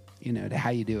 to how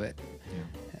you do it. Yeah.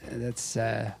 That's,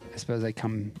 I suppose I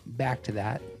come back to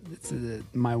that.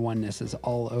 My oneness is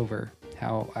all over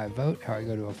how I vote, how I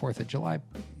go to a 4th of July,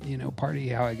 party,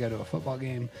 how I go to a football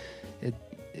game.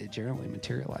 it generally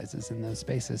materializes in those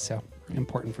spaces. So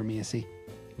important for me to see.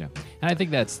 Yeah, and I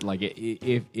think that's like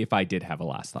if I did have a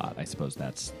last thought, I suppose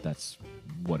that's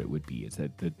what it would be. Is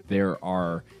that there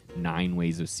are 9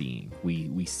 ways of seeing.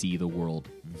 We see the world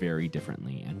very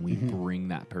differently, and we bring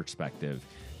that perspective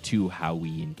to how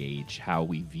we engage, how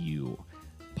we view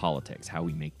politics, how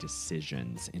we make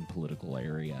decisions in political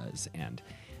areas, and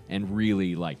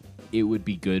really, like, it would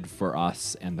be good for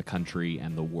us and the country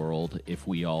and the world if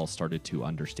we all started to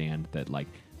understand that, like,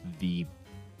 the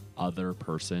other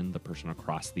person, the person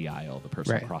across the aisle, the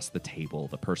person Right. across the table,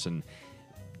 the person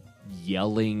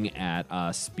yelling at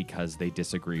us because they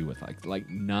disagree with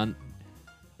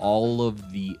all of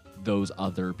those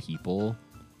other people,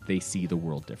 they see the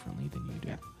world differently than you do.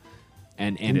 Yeah.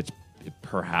 And it's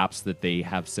perhaps that they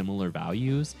have similar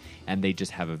values and they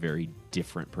just have a very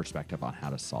different perspective on how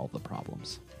to solve the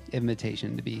problems.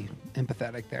 Invitation to be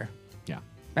empathetic there. Yeah.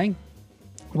 Bang.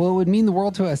 Well, it would mean the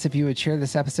world to us if you would share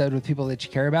this episode with people that you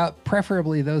care about,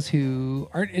 preferably those who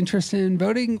aren't interested in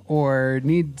voting or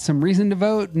need some reason to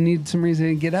vote, need some reason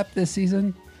to get up this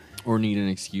season. Or need an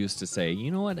excuse to say,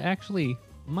 you know what, actually,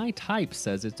 my type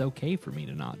says it's okay for me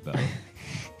to not vote.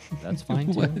 That's fine,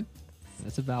 too. What?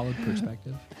 That's a valid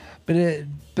perspective.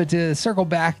 But to circle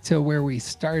back to where we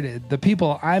started, the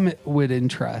people I would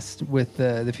entrust with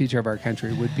the future of our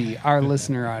country would be our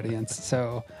listener audience.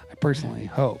 So I personally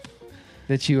hope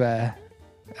that you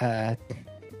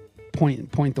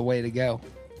point the way to go.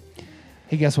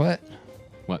 Hey, guess what?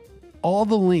 What? All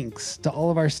the links to all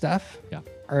of our stuff Yeah.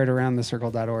 are at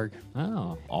aroundthecircle.org.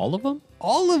 Oh, all of them?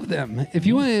 All of them. If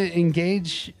you want to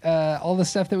engage all the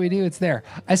stuff that we do, it's there.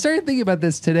 I started thinking about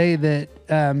this today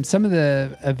that some of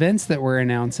the events that we're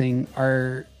announcing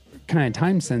are kind of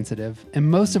time sensitive, and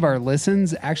most of our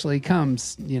listens actually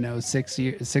comes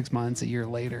 6 months, a year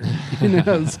later.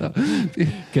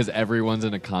 Because everyone's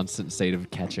in a constant state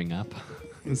of catching up.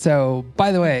 So,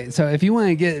 by the way, if you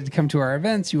want to come to our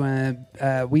events, you want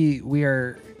to, we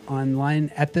are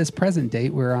online at this present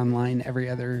date. We're online every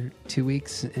other 2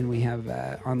 weeks, and we have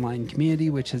an online community,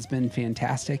 which has been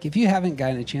fantastic. If you haven't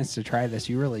gotten a chance to try this,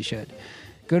 you really should.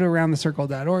 Go to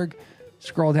aroundthecircle.org,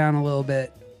 scroll down a little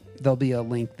bit. There'll be a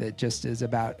link that just is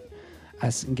about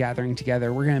us gathering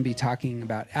together. We're going to be talking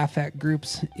about affect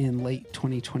groups in late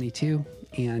 2022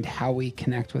 and how we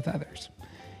connect with others.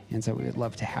 And so we would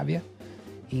love to have you.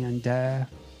 And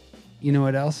you know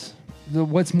what else?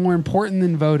 What's more important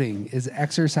than voting is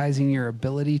exercising your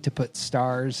ability to put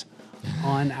stars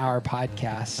on our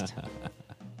podcast.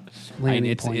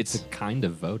 Landing points. It's a kind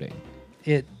of voting.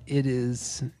 It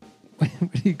is. What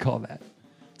do you call that?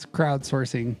 It's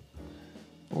crowdsourcing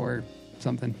or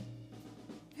something.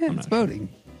 Yeah, it's voting.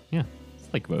 Yeah,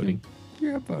 it's like voting.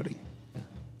 You're up voting. Well,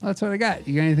 that's what I got.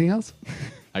 You got anything else?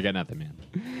 I got nothing,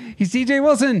 man. He's TJ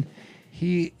Wilson.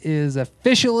 He is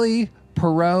officially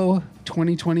Perot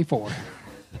 2024.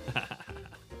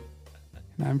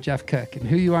 And I'm Jeff Cook, and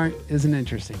who you aren't isn't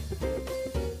interesting.